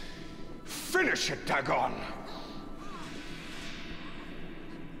 Finish it, Dagon!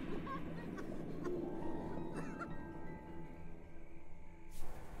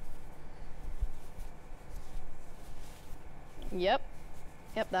 Yep.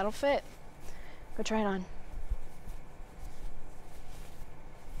 Yep, that'll fit. Go try it on.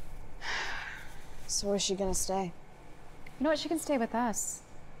 So where's she gonna stay? You know what? She can stay with us.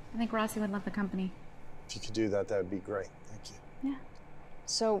 I think Rossi would love the company. If you could do that, that would be great. Thank you. Yeah.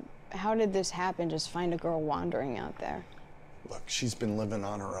 So how did this happen? Just find a girl wandering out there? Look, she's been living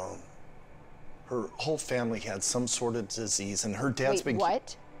on her own. Her whole family had some sort of disease, and her dad's been...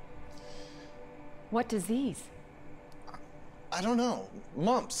 what? What disease? I don't know.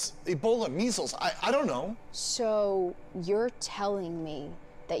 Mumps, Ebola, measles, I don't know. So you're telling me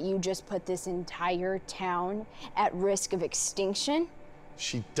that you just put this entire town at risk of extinction?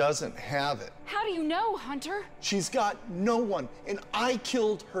 She doesn't have it. How do you know, Hunter? She's got no one, and I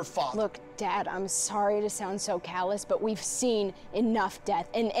killed her father. Look, Dad, I'm sorry to sound so callous, but we've seen enough death,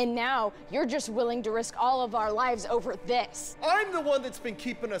 and now you're just willing to risk all of our lives over this. I'm the one that's been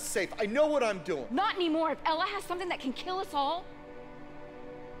keeping us safe. I know what I'm doing. Not anymore. If Ella has something that can kill us all,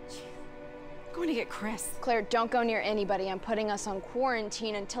 I'm going to get Chris. Claire, don't go near anybody. I'm putting us on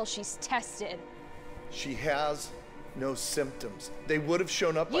quarantine until she's tested. She has no symptoms. They would have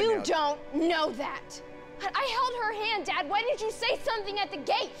shown up by now. You don't know that. I held her hand, Dad. Why didn't you say something at the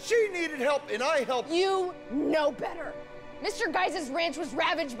gate? She needed help, and I helped. You know better. Mr. Geis's ranch was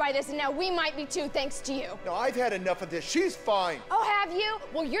ravaged by this, and now we might be too, thanks to you. No, I've had enough of this. She's fine. Oh, have you?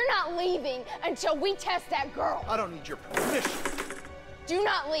 Well, you're not leaving until we test that girl. I don't need your permission. Do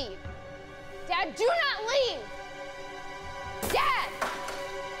not leave. Dad, do not leave. Dad!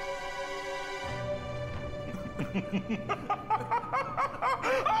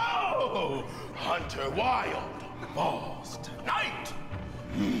 Oh, Hunter Wilde falls tonight.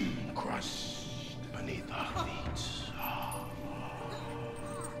 Crushed beneath our feet.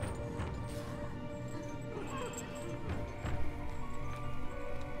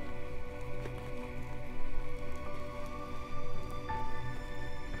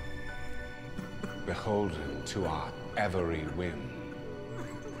 Beholden to our every whim.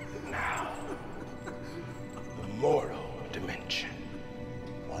 Now, the mortal dimension.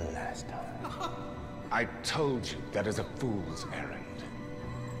 One last time. I told you that is a fool's errand.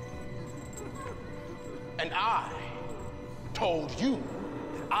 And I told you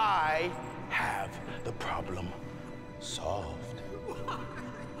that I have the problem solved.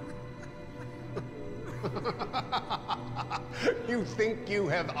 You think you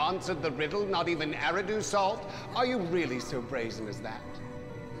have answered the riddle not even Eridu solved? Are you really so brazen as that?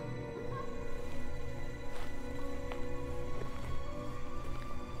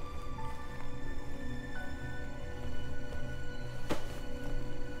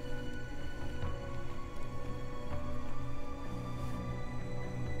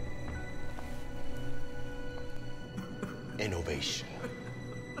 Innovation.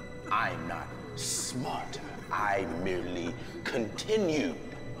 I'm not smarter. I merely continued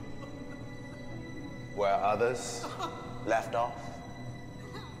where others left off.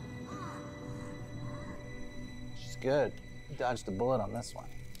 She's good. You dodged a bullet on this one.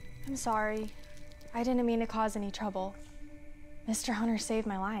 I'm sorry. I didn't mean to cause any trouble. Mr. Hunter saved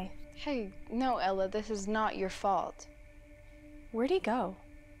my life. Hey, no, Ella, this is not your fault. Where'd he go?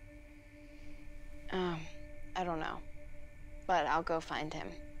 I don't know. But I'll go find him.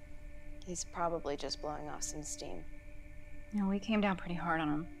 He's probably just blowing off some steam. No, we came down pretty hard on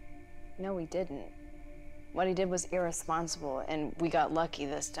him. No, we didn't. What he did was irresponsible, and we got lucky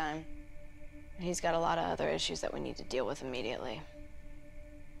this time. And he's got a lot of other issues that we need to deal with immediately.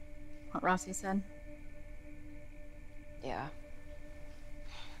 What Rossi said? Yeah.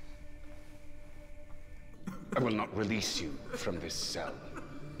 I will not release you from this cell.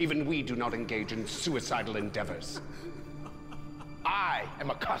 Even we do not engage in suicidal endeavors. I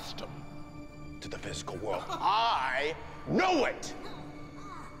am accustomed to the physical world. I know it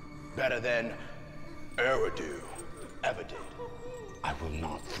better than Eridu ever did. I will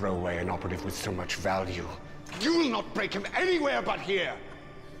not throw away an operative with so much value. You will not break him anywhere but here.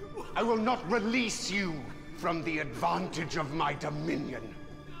 I will not release you from the advantage of my dominion.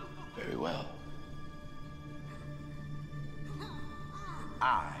 Very well.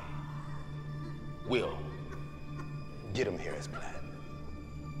 I will get him here as planned.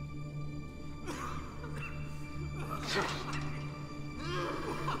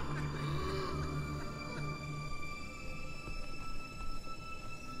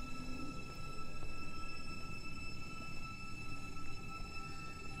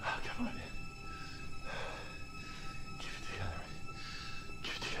 Oh, come on. Keep it together.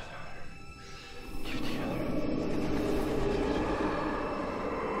 Keep it together. Keep it together.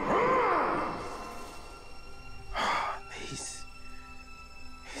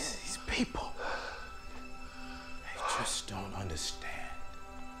 These people, they just don't understand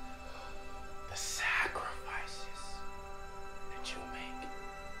the sacrifices that you make.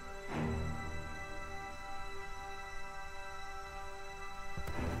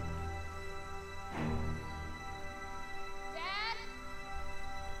 Dad?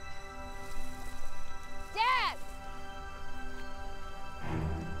 Dad!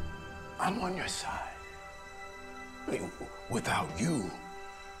 I'm on your side. I mean, without you,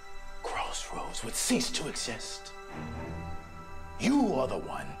 Crossroads would cease to exist. You are the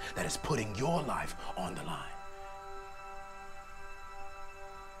one that is putting your life on the line.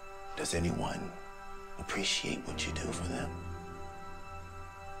 Does anyone appreciate what you do for them?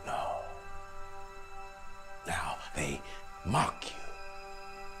 No. Now, they mock you,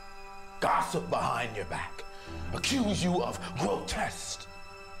 gossip behind your back, accuse you of grotesque,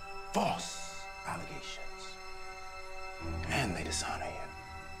 false allegations, and they dishonor you.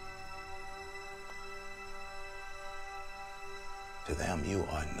 To them, you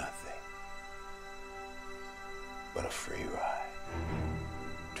are nothing but a free ride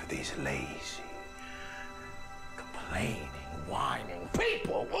to these lazy, complaining, whining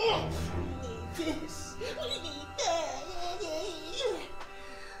people. Ugh. We need this. We need that.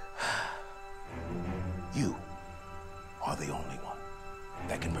 You are the only one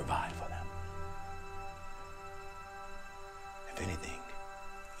that can provide for them. If anything,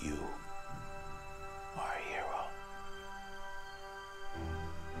 you are a hero.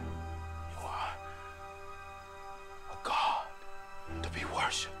 You are a god to be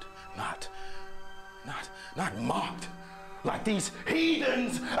worshipped, not mocked like these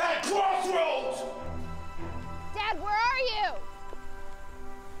heathens at Crossroads. Dad, where are you?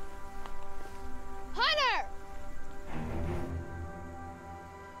 Hunter!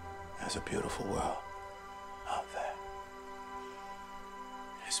 There's a beautiful world out there.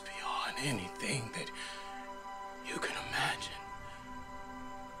 It's beyond anything that you can imagine.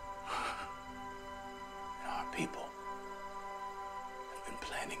 And our people have been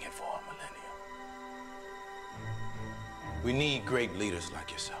planning it for a millennium. We need great leaders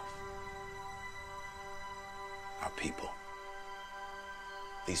like yourself. Our people.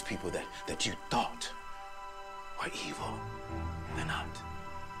 These people that you thought were evil, they're not.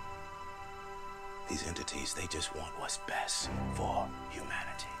 These entities, they just want what's best for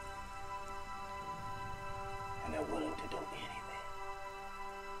humanity. And they're willing to do anything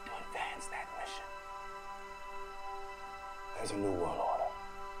to advance that mission. There's a new world order.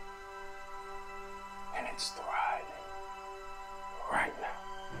 And it's thriving right now.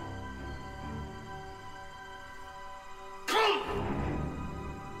 Come!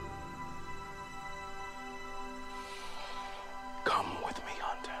 Come with me,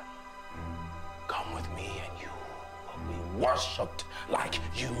 Hunter. Come with me and you will be worshipped like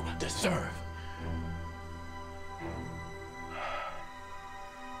you deserve.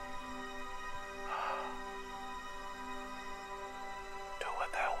 Do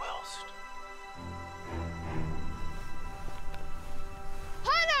what thou willst.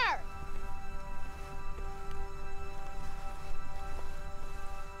 Hunter!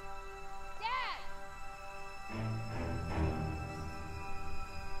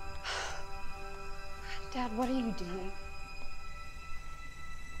 Dad, what are you doing?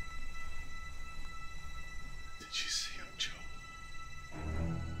 Did you see him, Joe?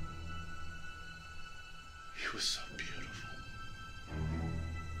 He was so beautiful.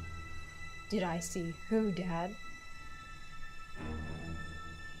 Did I see who, Dad?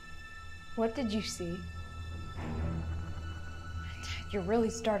 What did you see? Dad, you're really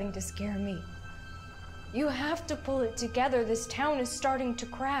starting to scare me. You have to pull it together. This town is starting to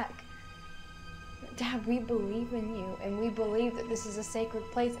crack. Dad, we believe in you, and we believe that this is a sacred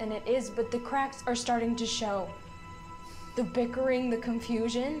place, and it is, but the cracks are starting to show. The bickering, the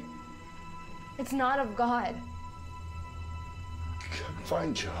confusion, it's not of God. You gotta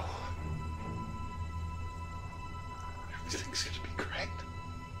find Joe. Everything's gonna be great.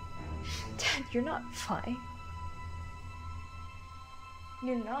 Dad, you're not fine.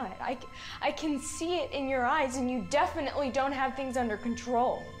 You're not. I can see it in your eyes, and you definitely don't have things under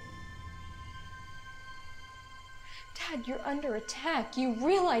control. Dad, you're under attack. You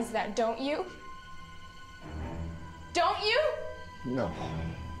realize that, don't you? Don't you? No.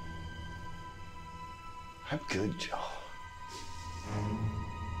 I'm good, Joe.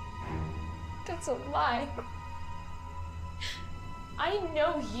 That's a lie. I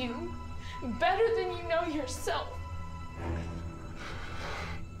know you better than you know yourself.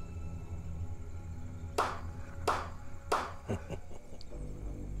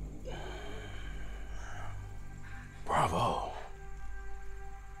 Bravo.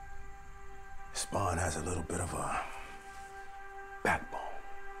 Spawn has a little bit of a backbone.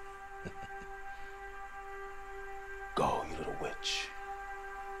 Go, you little witch.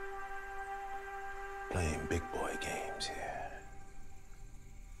 Playing big boy games here.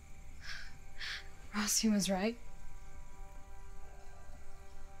 Rossi was right.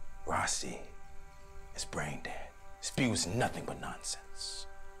 Rossi is brain dead. Spews nothing but nonsense.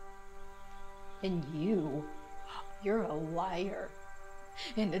 And you're a liar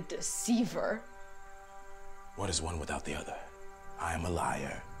and a deceiver. What is one without the other? I am a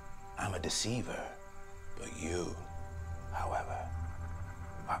liar. I'm a deceiver. But you, however,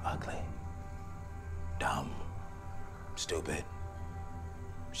 are ugly, dumb, stupid.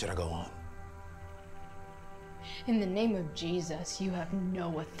 Should I go on? In the name of Jesus, you have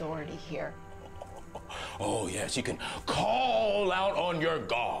no authority here. Oh, yes, you can call out on your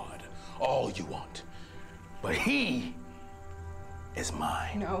God all you want. But he is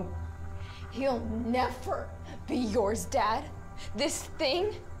mine. No, he'll never be yours, Dad. This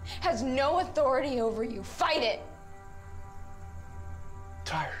thing has no authority over you. Fight it.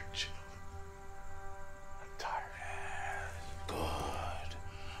 Tired, Joe. I'm tired.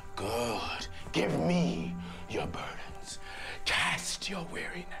 Good. Give me your burdens. Cast your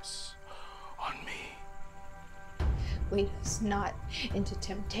weariness on me. Lead us not into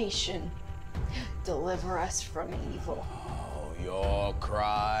temptation. Deliver us from evil. Oh, your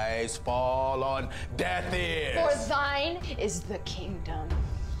cries fall on deaf ears. For thine is the kingdom,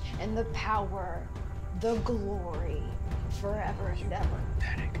 and the power, the glory, forever and ever.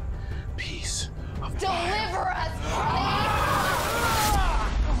 Pathetic piece of Deliver us from evil!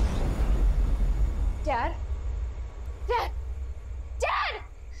 Dad? Dad! Dad!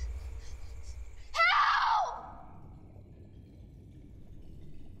 Help!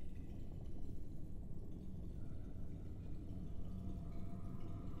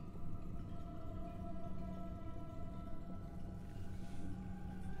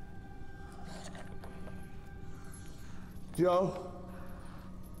 Joe?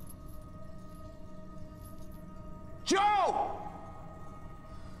 Joe!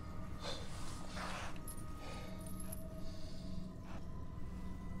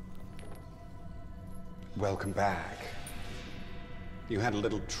 Welcome back. You had a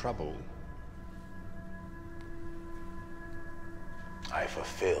little trouble. I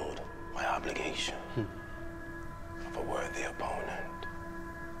fulfilled my obligation of a worthy opponent.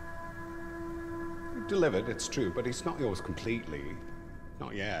 You delivered, it's true, but it's not yours completely.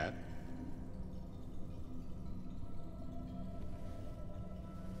 Not yet.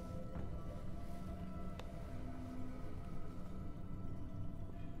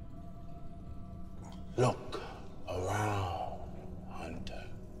 Look around, Hunter.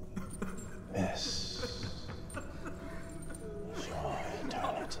 This is your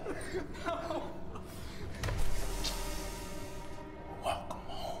eternity. Welcome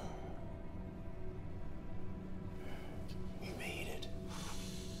home. We made it.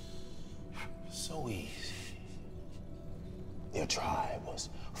 So easy. Your tribe was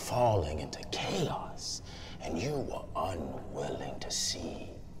falling into chaos, and you were unwilling to see.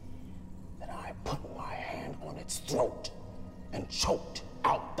 I put my hand on its throat and choked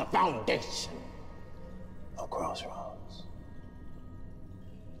out the foundation of Crossroads.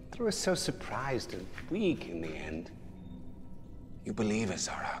 You were so surprised and weak in the end. You believers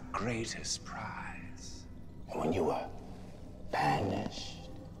are our greatest prize. And when you were banished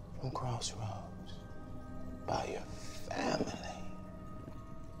from Crossroads by your family,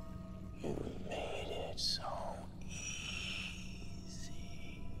 you made it so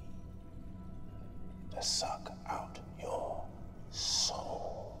to suck out your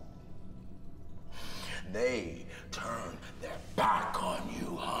soul. They turned their back on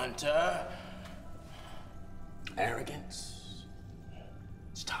you, Hunter. Arrogance,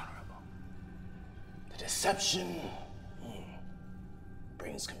 it's tolerable. The deception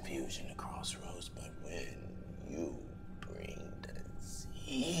brings confusion to Crossroads, but when you bring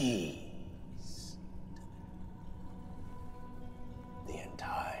disease, the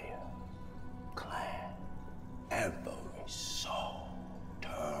entire clan, every soul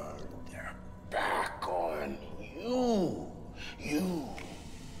turned their back on you. You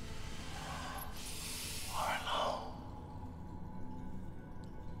are alone.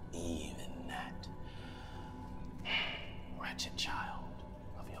 Even that wretched child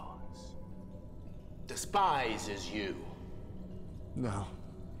of yours despises you. No.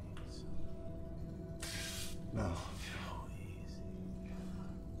 No.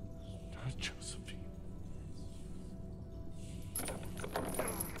 Not Josephine.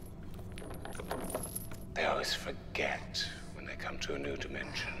 They always forget when they come to a new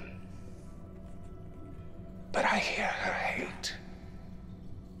dimension. But I hear her hate,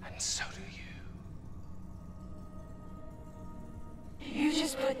 and so do you. You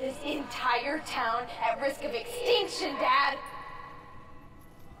just put this entire town at risk of extinction, Dad.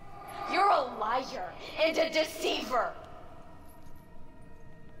 You're a liar and a deceiver.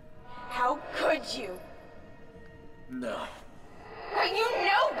 How could you? No. But you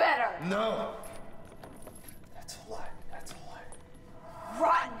know better. No. That's a lie. That's a lie.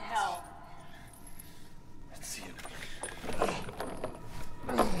 Rotten hell. Let's see it.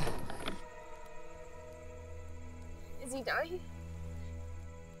 Is he dying?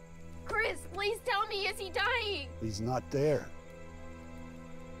 Chris, please tell me, is he dying? He's not there.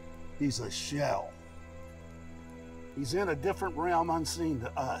 He's a shell. He's in a different realm unseen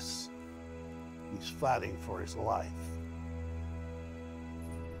to us. He's fighting for his life.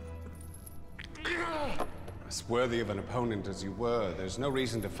 As worthy of an opponent as you were, there's no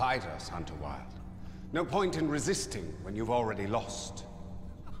reason to fight us, Hunter Wilde. No point in resisting when you've already lost.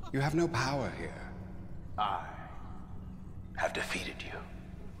 You have no power here. I have defeated you.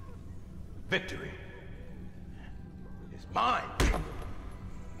 Victory is mine.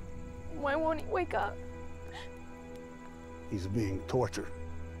 Why won't he wake up? He's being tortured.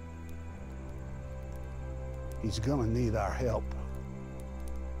 He's gonna need our help.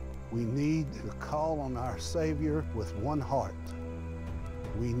 We need to call on our Savior with one heart.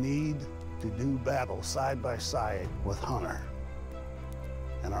 We need to do battle side by side with Hunter.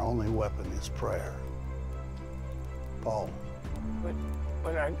 And our only weapon is prayer. Paul.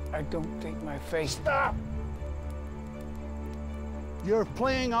 But I don't think my face... Stop! You're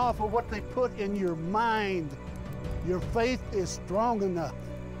playing off of what they put in your mind. Your faith is strong enough.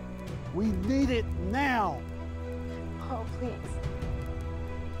 We need it now. Oh, please.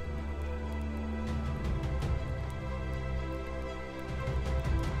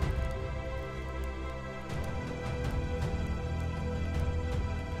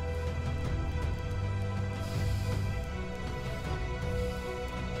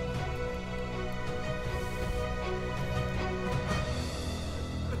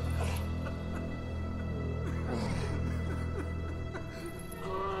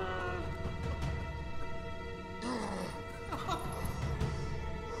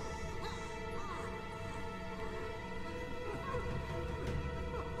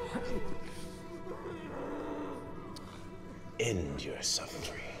 End your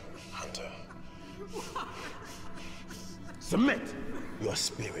suffering, Hunter. Submit your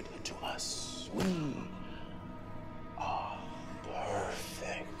spirit to us. We are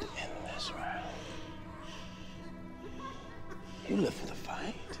perfect in this realm. You live for the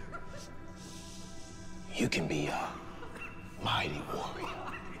fight. You can be a mighty warrior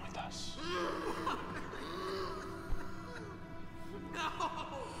with us.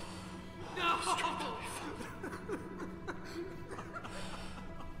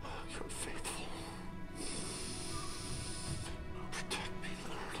 You're faithful. Protect me,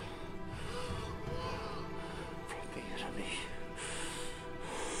 Lord, from the enemy.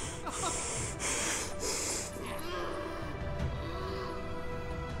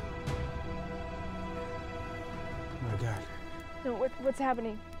 My God. No, what's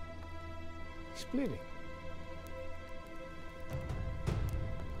happening? He's bleeding.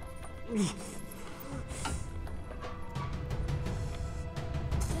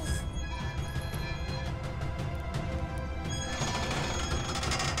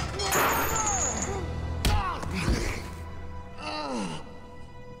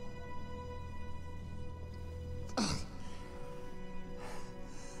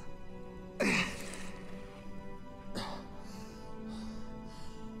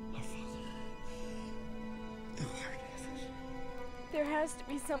 There has to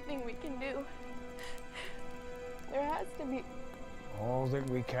be something we can do. There has to be. All that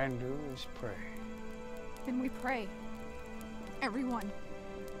we can do is pray. Then we pray. Everyone.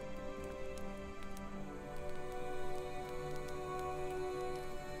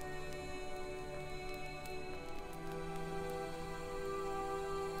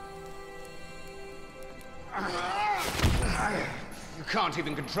 You can't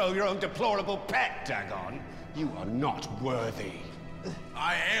even control your own deplorable pet, daggone. You are not worthy.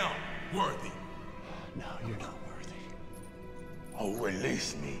 I am worthy. No, you're not worthy. Oh,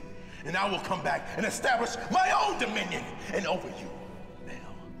 release me, and I will come back and establish my own dominion and over you.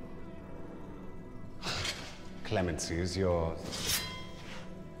 Clemency is yours.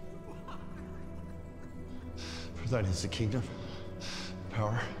 For thine is the kingdom,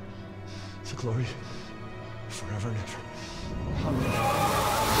 power, the glory, forever and ever.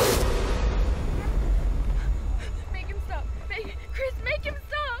 Make him stop. Chris, make him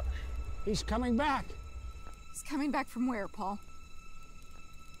stop. He's coming back. He's coming back from where, Paul?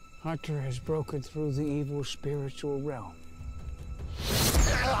 Hunter has broken through the evil spiritual realm.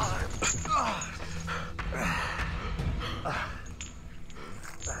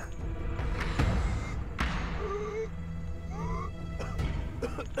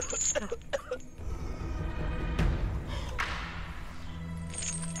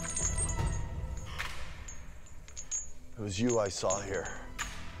 It was you I saw here.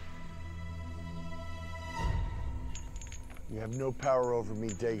 You have no power over me,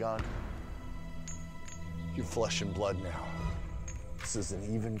 Dagon. You're flesh and blood now. This is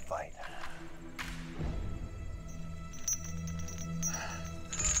an even fight.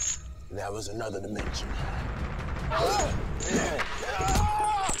 That was another dimension.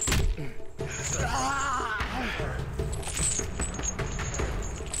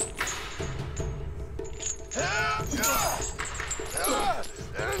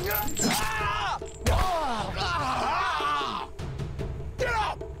 Get up!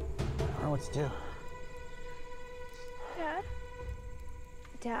 I don't know what to do.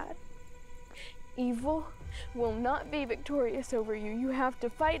 Dad, evil will not be victorious over you. You have to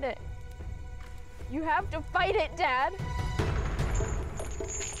fight it. You have to fight it, Dad.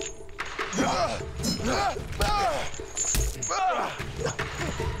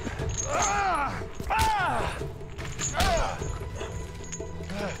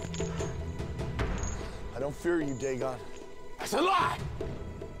 I don't fear you, Dagon. That's a lie!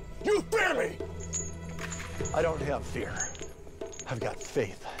 You fear me! I don't have fear. I've got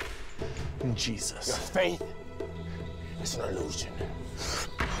faith in Jesus. Your faith is an illusion.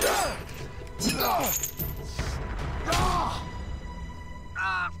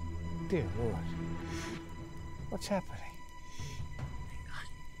 Dear Lord, what's happening?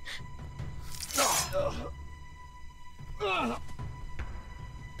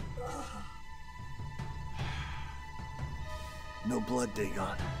 No blood,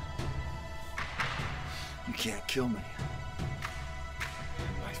 Dagon. You can't kill me.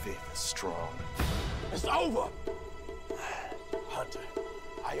 My faith is strong. It's over! Hunter,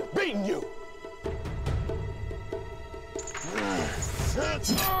 I have beaten you!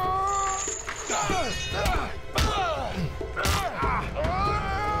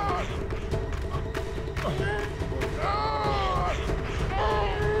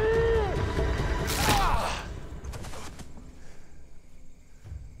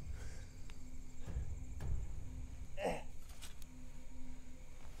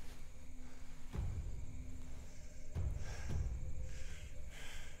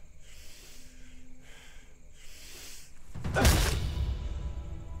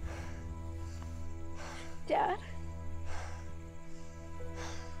 Dad?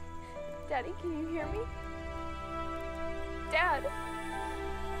 Daddy, can you hear me? Dad?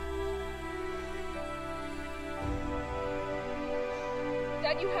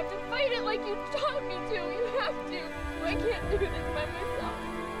 Dad, you have to fight it like you taught me to. You have to. I can't do this by myself.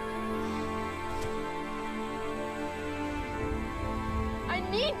 I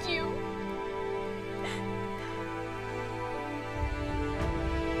need you.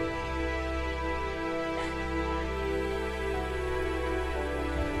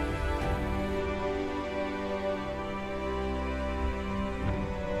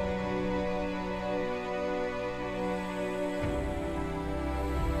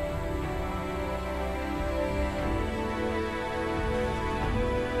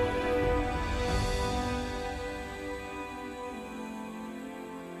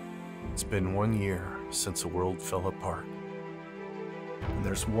 It's been 1 year since the world fell apart. And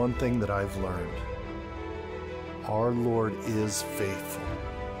there's one thing that I've learned. Our Lord is faithful.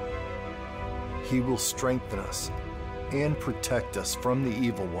 He will strengthen us and protect us from the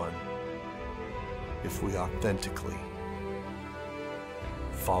evil one if we authentically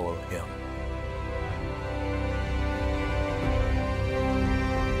follow him.